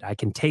see it. I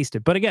can taste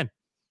it. But again,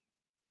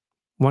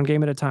 one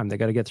game at a time. They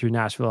got to get through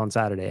Nashville on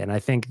Saturday. And I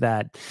think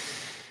that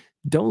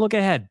don't look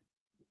ahead.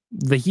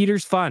 The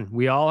heater's fun.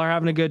 We all are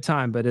having a good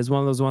time, but it's one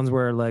of those ones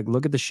where, like,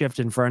 look at the shift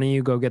in front of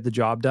you, go get the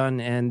job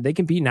done, and they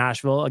can beat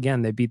Nashville.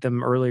 Again, they beat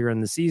them earlier in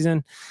the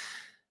season.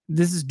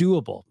 This is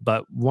doable,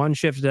 but one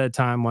shift at a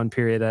time, one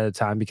period at a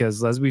time,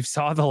 because as we've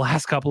saw the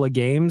last couple of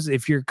games,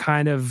 if you're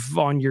kind of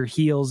on your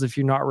heels, if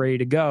you're not ready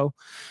to go,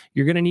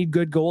 you're going to need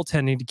good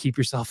goaltending to keep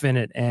yourself in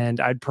it.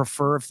 And I'd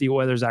prefer if the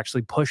Oilers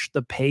actually push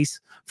the pace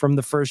from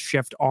the first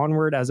shift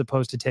onward as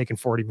opposed to taking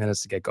 40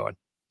 minutes to get going.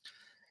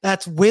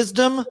 That's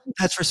wisdom.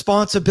 That's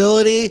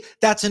responsibility.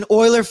 That's an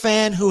Oiler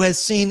fan who has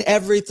seen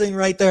everything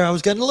right there. I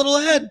was getting a little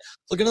ahead.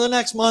 Looking to the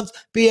next month,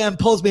 BM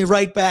pulls me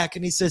right back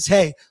and he says,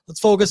 hey, let's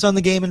focus on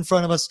the game in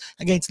front of us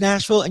against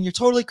Nashville. And you're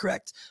totally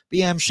correct.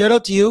 BM, shout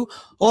out to you.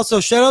 Also,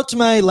 shout out to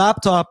my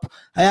laptop.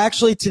 I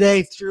actually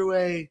today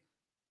I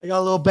got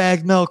a little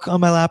Bag Milk on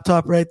my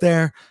laptop right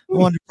there. I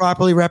wanted to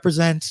properly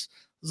represent.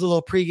 There's a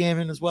little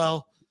pre-gaming as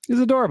well. It's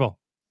adorable.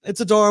 It's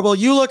adorable.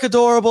 You look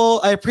adorable.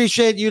 I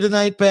appreciate you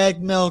tonight,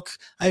 Bag Milk.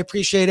 I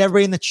appreciate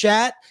everybody in the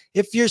chat.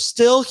 If you're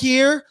still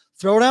here,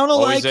 throw down a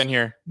like. He's in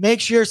here.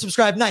 Make sure you're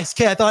subscribed. Nice.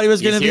 Okay, I thought he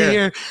was going to be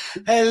here.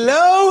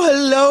 Hello,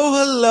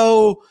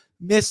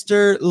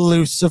 Mr.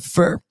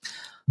 Lucifer.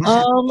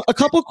 A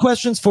couple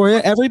questions for you.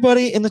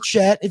 Everybody in the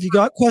chat, if you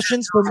got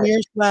questions for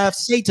Miroslav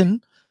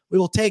Satan, we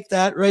will take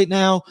that right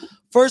now.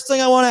 First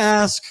thing I want to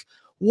ask,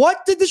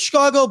 what did the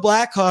Chicago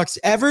Blackhawks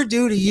ever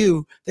do to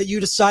you that you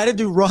decided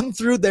to run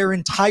through their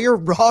entire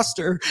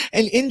roster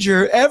and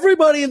injure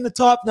everybody in the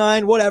top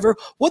 9, whatever?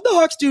 What'd the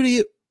Hawks do to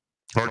you?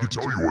 I can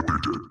tell you what they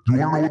did. You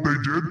want to know what they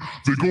did?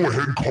 They go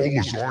ahead and call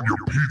lasagna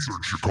pizza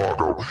in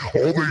Chicago.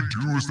 All they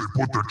do is they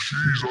put the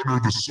cheese under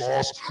the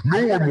sauce.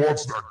 No one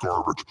wants that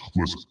garbage.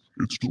 Listen,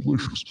 it's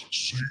delicious.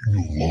 Satan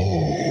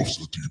loves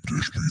the deep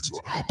dish pizza.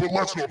 But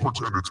let's not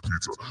pretend it's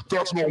pizza.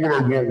 That's not what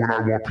I want when I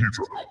want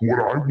pizza. What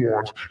I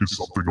want is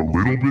something a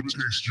little bit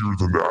tastier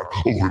than that.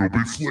 A little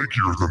bit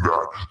flakier than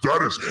that.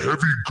 That is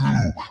heavy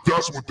goo.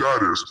 That's what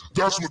that is.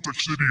 That's what the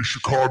city of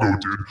Chicago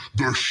did.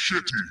 The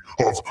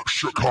shitty of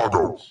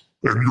Chicago.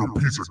 And your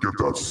pizza, get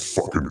that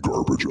fucking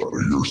garbage out of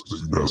here.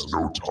 Satan has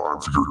no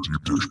time for your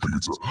deep dish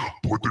pizza.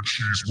 Put the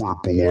cheese where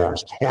it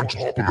belongs, on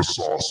top of the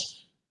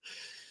sauce.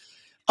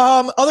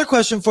 Other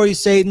question for you,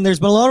 Satan. There's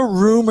been a lot of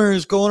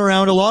rumors going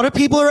around. A lot of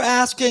people are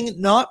asking,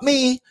 not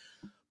me,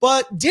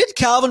 but did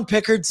Calvin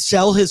Pickard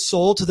sell his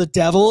soul to the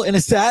devil? And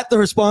is that the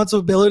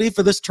responsibility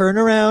for this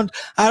turnaround?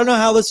 I don't know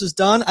how this is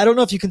done. I don't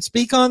know if you can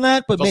speak on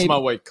that, but That's maybe.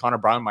 also what Connor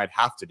Brown might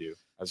have to do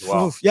as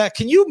well. Oof, yeah,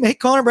 can you make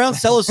Connor Brown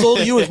sell his soul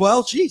to you as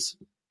well? Jeez.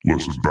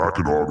 Listen, back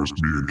in August,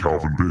 me and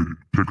Calvin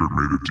Pickard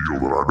made a deal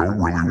that I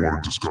don't really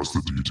want to discuss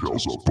the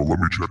details of, but let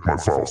me check my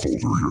file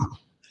folder here.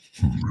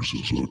 This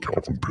is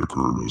Calvin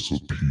Pickard as the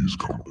P's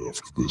coming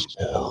after this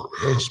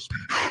RSP.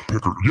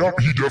 Pickard, yep,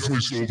 he definitely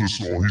sold his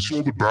soul. He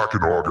sold it back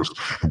in August.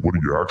 And what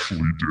he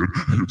actually did,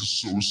 it's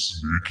so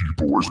sneaky,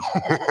 boys.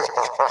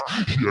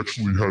 He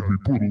actually had me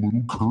put a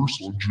little curse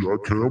on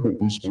Jack Campbell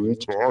this whole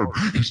time.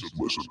 He said,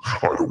 listen,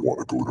 I don't want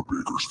to go to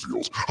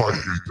Bakersfield. I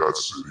hate that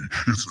city.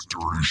 It's a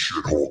dirty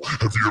shithole.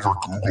 Have you ever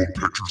Googled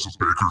pictures of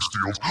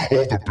Bakersfield?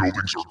 All the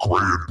buildings are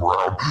gray and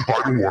brown. I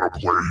don't want to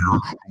play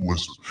here.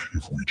 Listen,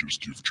 if we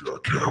just give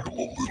Jack Campbell a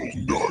little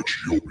nudge,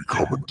 he'll be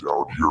coming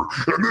down here.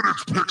 And then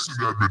it's Picks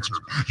in Edmonton.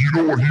 You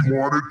know what he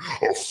wanted?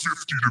 A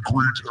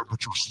 50-degree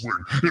temperature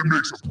swing. It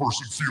makes a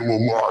person feel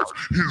alive.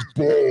 His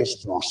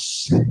balls were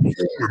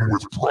swollen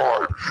with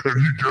pride.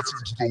 And he gets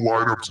into the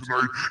lineup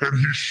tonight and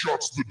he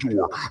shuts the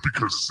door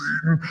because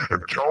Satan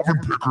and Calvin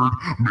Pickard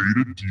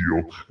made a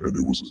deal, and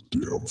it was a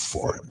damn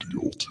fine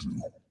deal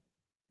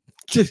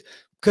too.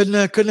 Couldn't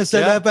have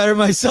said that better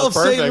myself,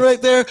 Satan,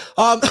 right there.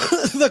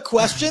 The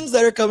questions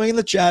that are coming in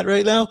the chat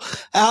right now,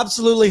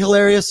 absolutely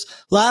hilarious.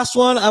 Last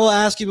one I will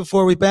ask you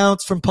before we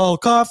bounce from Paul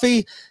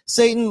Coffey.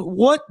 Satan,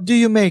 what do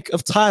you make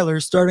of Tyler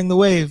starting the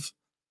Wave?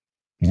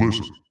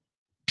 Listen,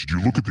 did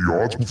you look at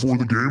the odds before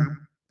the game?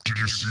 Did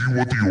you see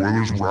what the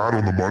Oilers were at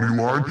on the money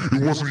line?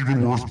 It wasn't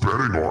even worth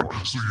betting on.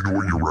 So you know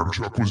what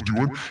Yaremchuk was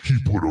doing? He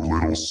put a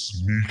little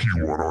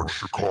sneaky one on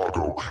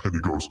Chicago. And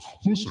he goes,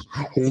 listen,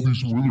 all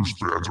these Oilers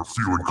fans are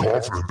feeling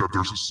confident that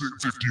there's a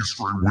 15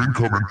 straight win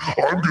coming.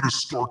 I'm going to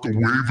start the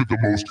Wave at the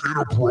most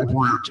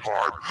inappropriate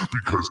time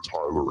because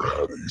Tyler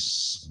had a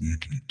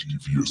sneaky,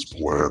 devious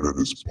plan in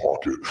his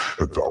pocket.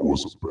 And that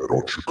was a bet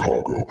on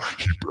Chicago.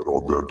 He bet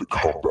on them to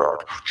come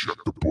back, check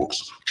the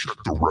books, check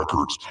the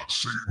records.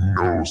 Satan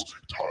knows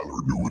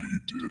Tyler knew what he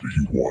did.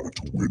 He wanted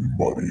to win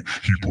money.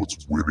 He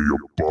puts Winnie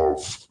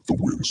above the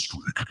win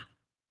streak.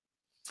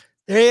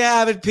 There you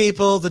have it,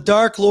 people. The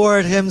Dark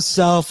Lord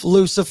himself,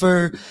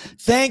 Lucifer.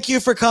 Thank you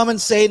for coming,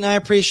 Satan. I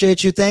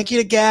appreciate you. Thank you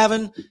to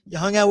Gavin. You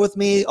hung out with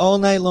me all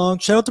night long.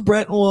 Shout out to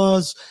Brett and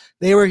Waz.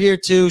 They were here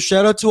too.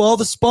 Shout out to all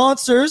the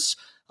sponsors.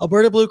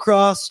 Alberta Blue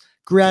Cross,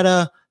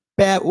 Greta,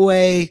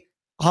 Batway,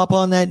 Hop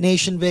on That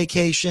Nation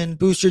Vacation,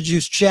 Booster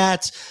Juice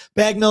Chats,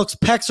 Bag Milk's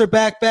Pecs are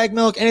back. Bag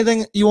Milk,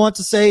 anything you want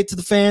to say to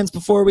the fans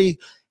before we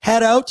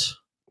head out?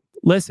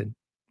 Listen,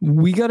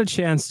 we got a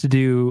chance to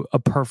do a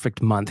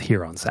perfect month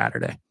here on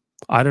Saturday.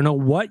 I don't know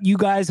what you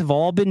guys have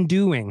all been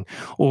doing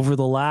over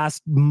the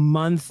last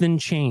month and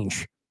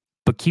change,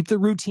 but keep the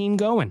routine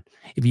going.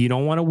 If you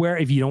don't want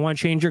to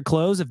change your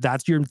clothes, if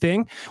that's your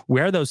thing,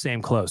 wear those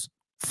same clothes.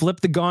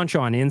 Flip the gaunch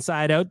on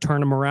inside out, turn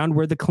them around,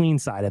 wear the clean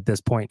side at this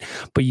point.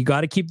 But you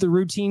got to keep the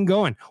routine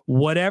going.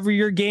 Whatever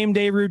your game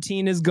day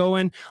routine is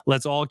going,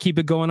 let's all keep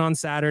it going on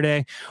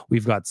Saturday.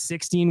 We've got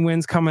 16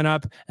 wins coming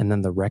up, and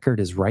then the record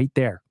is right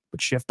there. But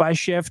shift by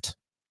shift,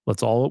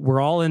 we're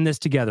all in this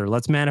together.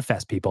 Let's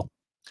manifest, people.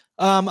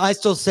 I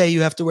still say you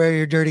have to wear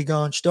your dirty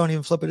gaunch. Don't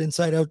even flip it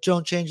inside out.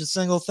 Don't change a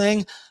single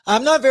thing.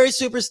 I'm not very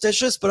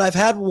superstitious, but I've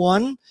had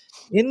one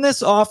in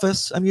this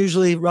office. I'm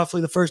usually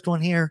roughly the first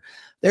one here.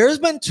 There's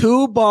been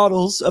 2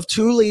 bottles of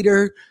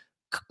 2-liter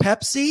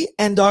Pepsi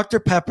and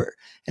Dr. Pepper,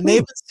 and they've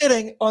been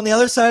sitting on the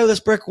other side of this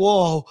brick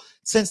wall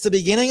since the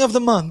beginning of the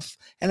month,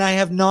 and I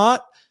have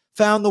not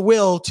found the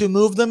will to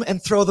move them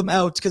and throw them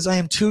out because I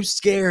am too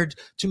scared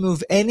to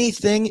move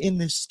anything in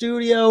the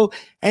studio,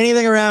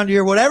 anything around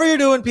here. Whatever you're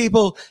doing,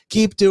 people,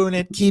 keep doing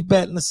it. Keep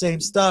betting the same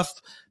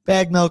stuff.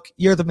 Bag Milk,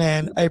 you're the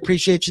man. I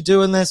appreciate you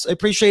doing this. I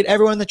appreciate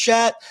everyone in the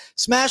chat.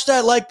 Smash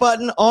that like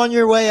button on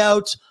your way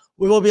out.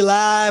 We will be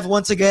live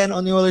once again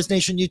on the Oilers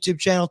Nation YouTube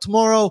channel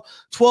tomorrow,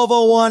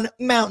 12:01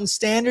 Mountain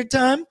Standard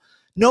Time.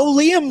 No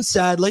Liam,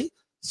 sadly,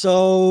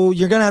 so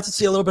you're going to have to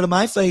see a little bit of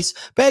my face.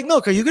 Bag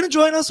Milk, are you going to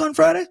join us on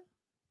Friday?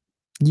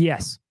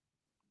 Yes.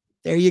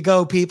 There you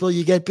go, people.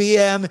 You get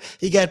BM,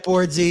 you get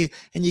Boardsy,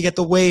 and you get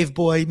the wave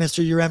boy,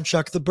 Mr.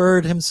 Yaremchuk, the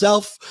bird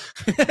himself.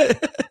 All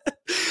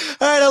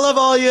right, I love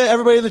all you,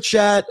 everybody in the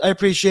chat. I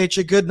appreciate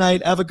you. Good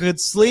night. Have a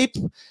good sleep.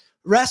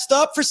 Rest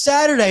up for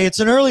Saturday.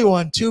 It's an early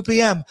one, 2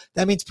 p.m.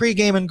 That means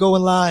pregame and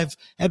going live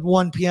at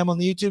 1 p.m. on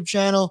the YouTube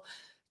channel.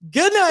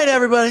 Good night,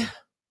 everybody.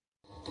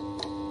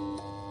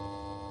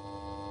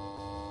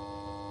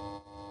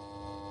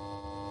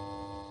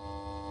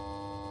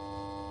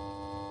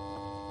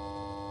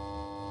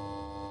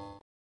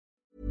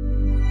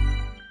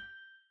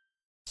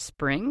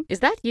 Spring? Is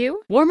that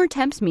you? Warmer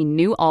temps mean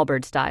new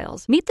Allbirds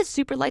styles. Meet the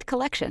Superlight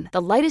Collection, the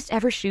lightest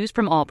ever shoes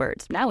from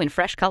Allbirds, now in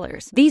fresh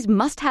colors. These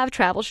must-have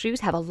travel shoes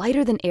have a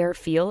lighter-than-air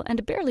feel and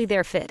a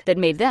barely-there fit that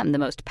made them the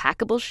most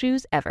packable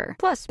shoes ever.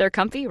 Plus, they're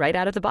comfy right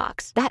out of the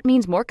box. That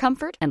means more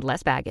comfort and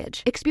less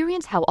baggage.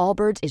 Experience how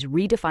Allbirds is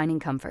redefining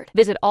comfort.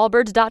 Visit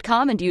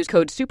allbirds.com and use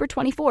code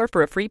SUPER24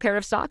 for a free pair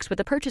of socks with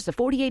a purchase of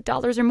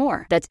 $48 or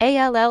more. That's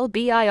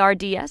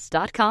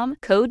ALLBIRDS.com,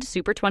 code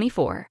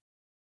SUPER24.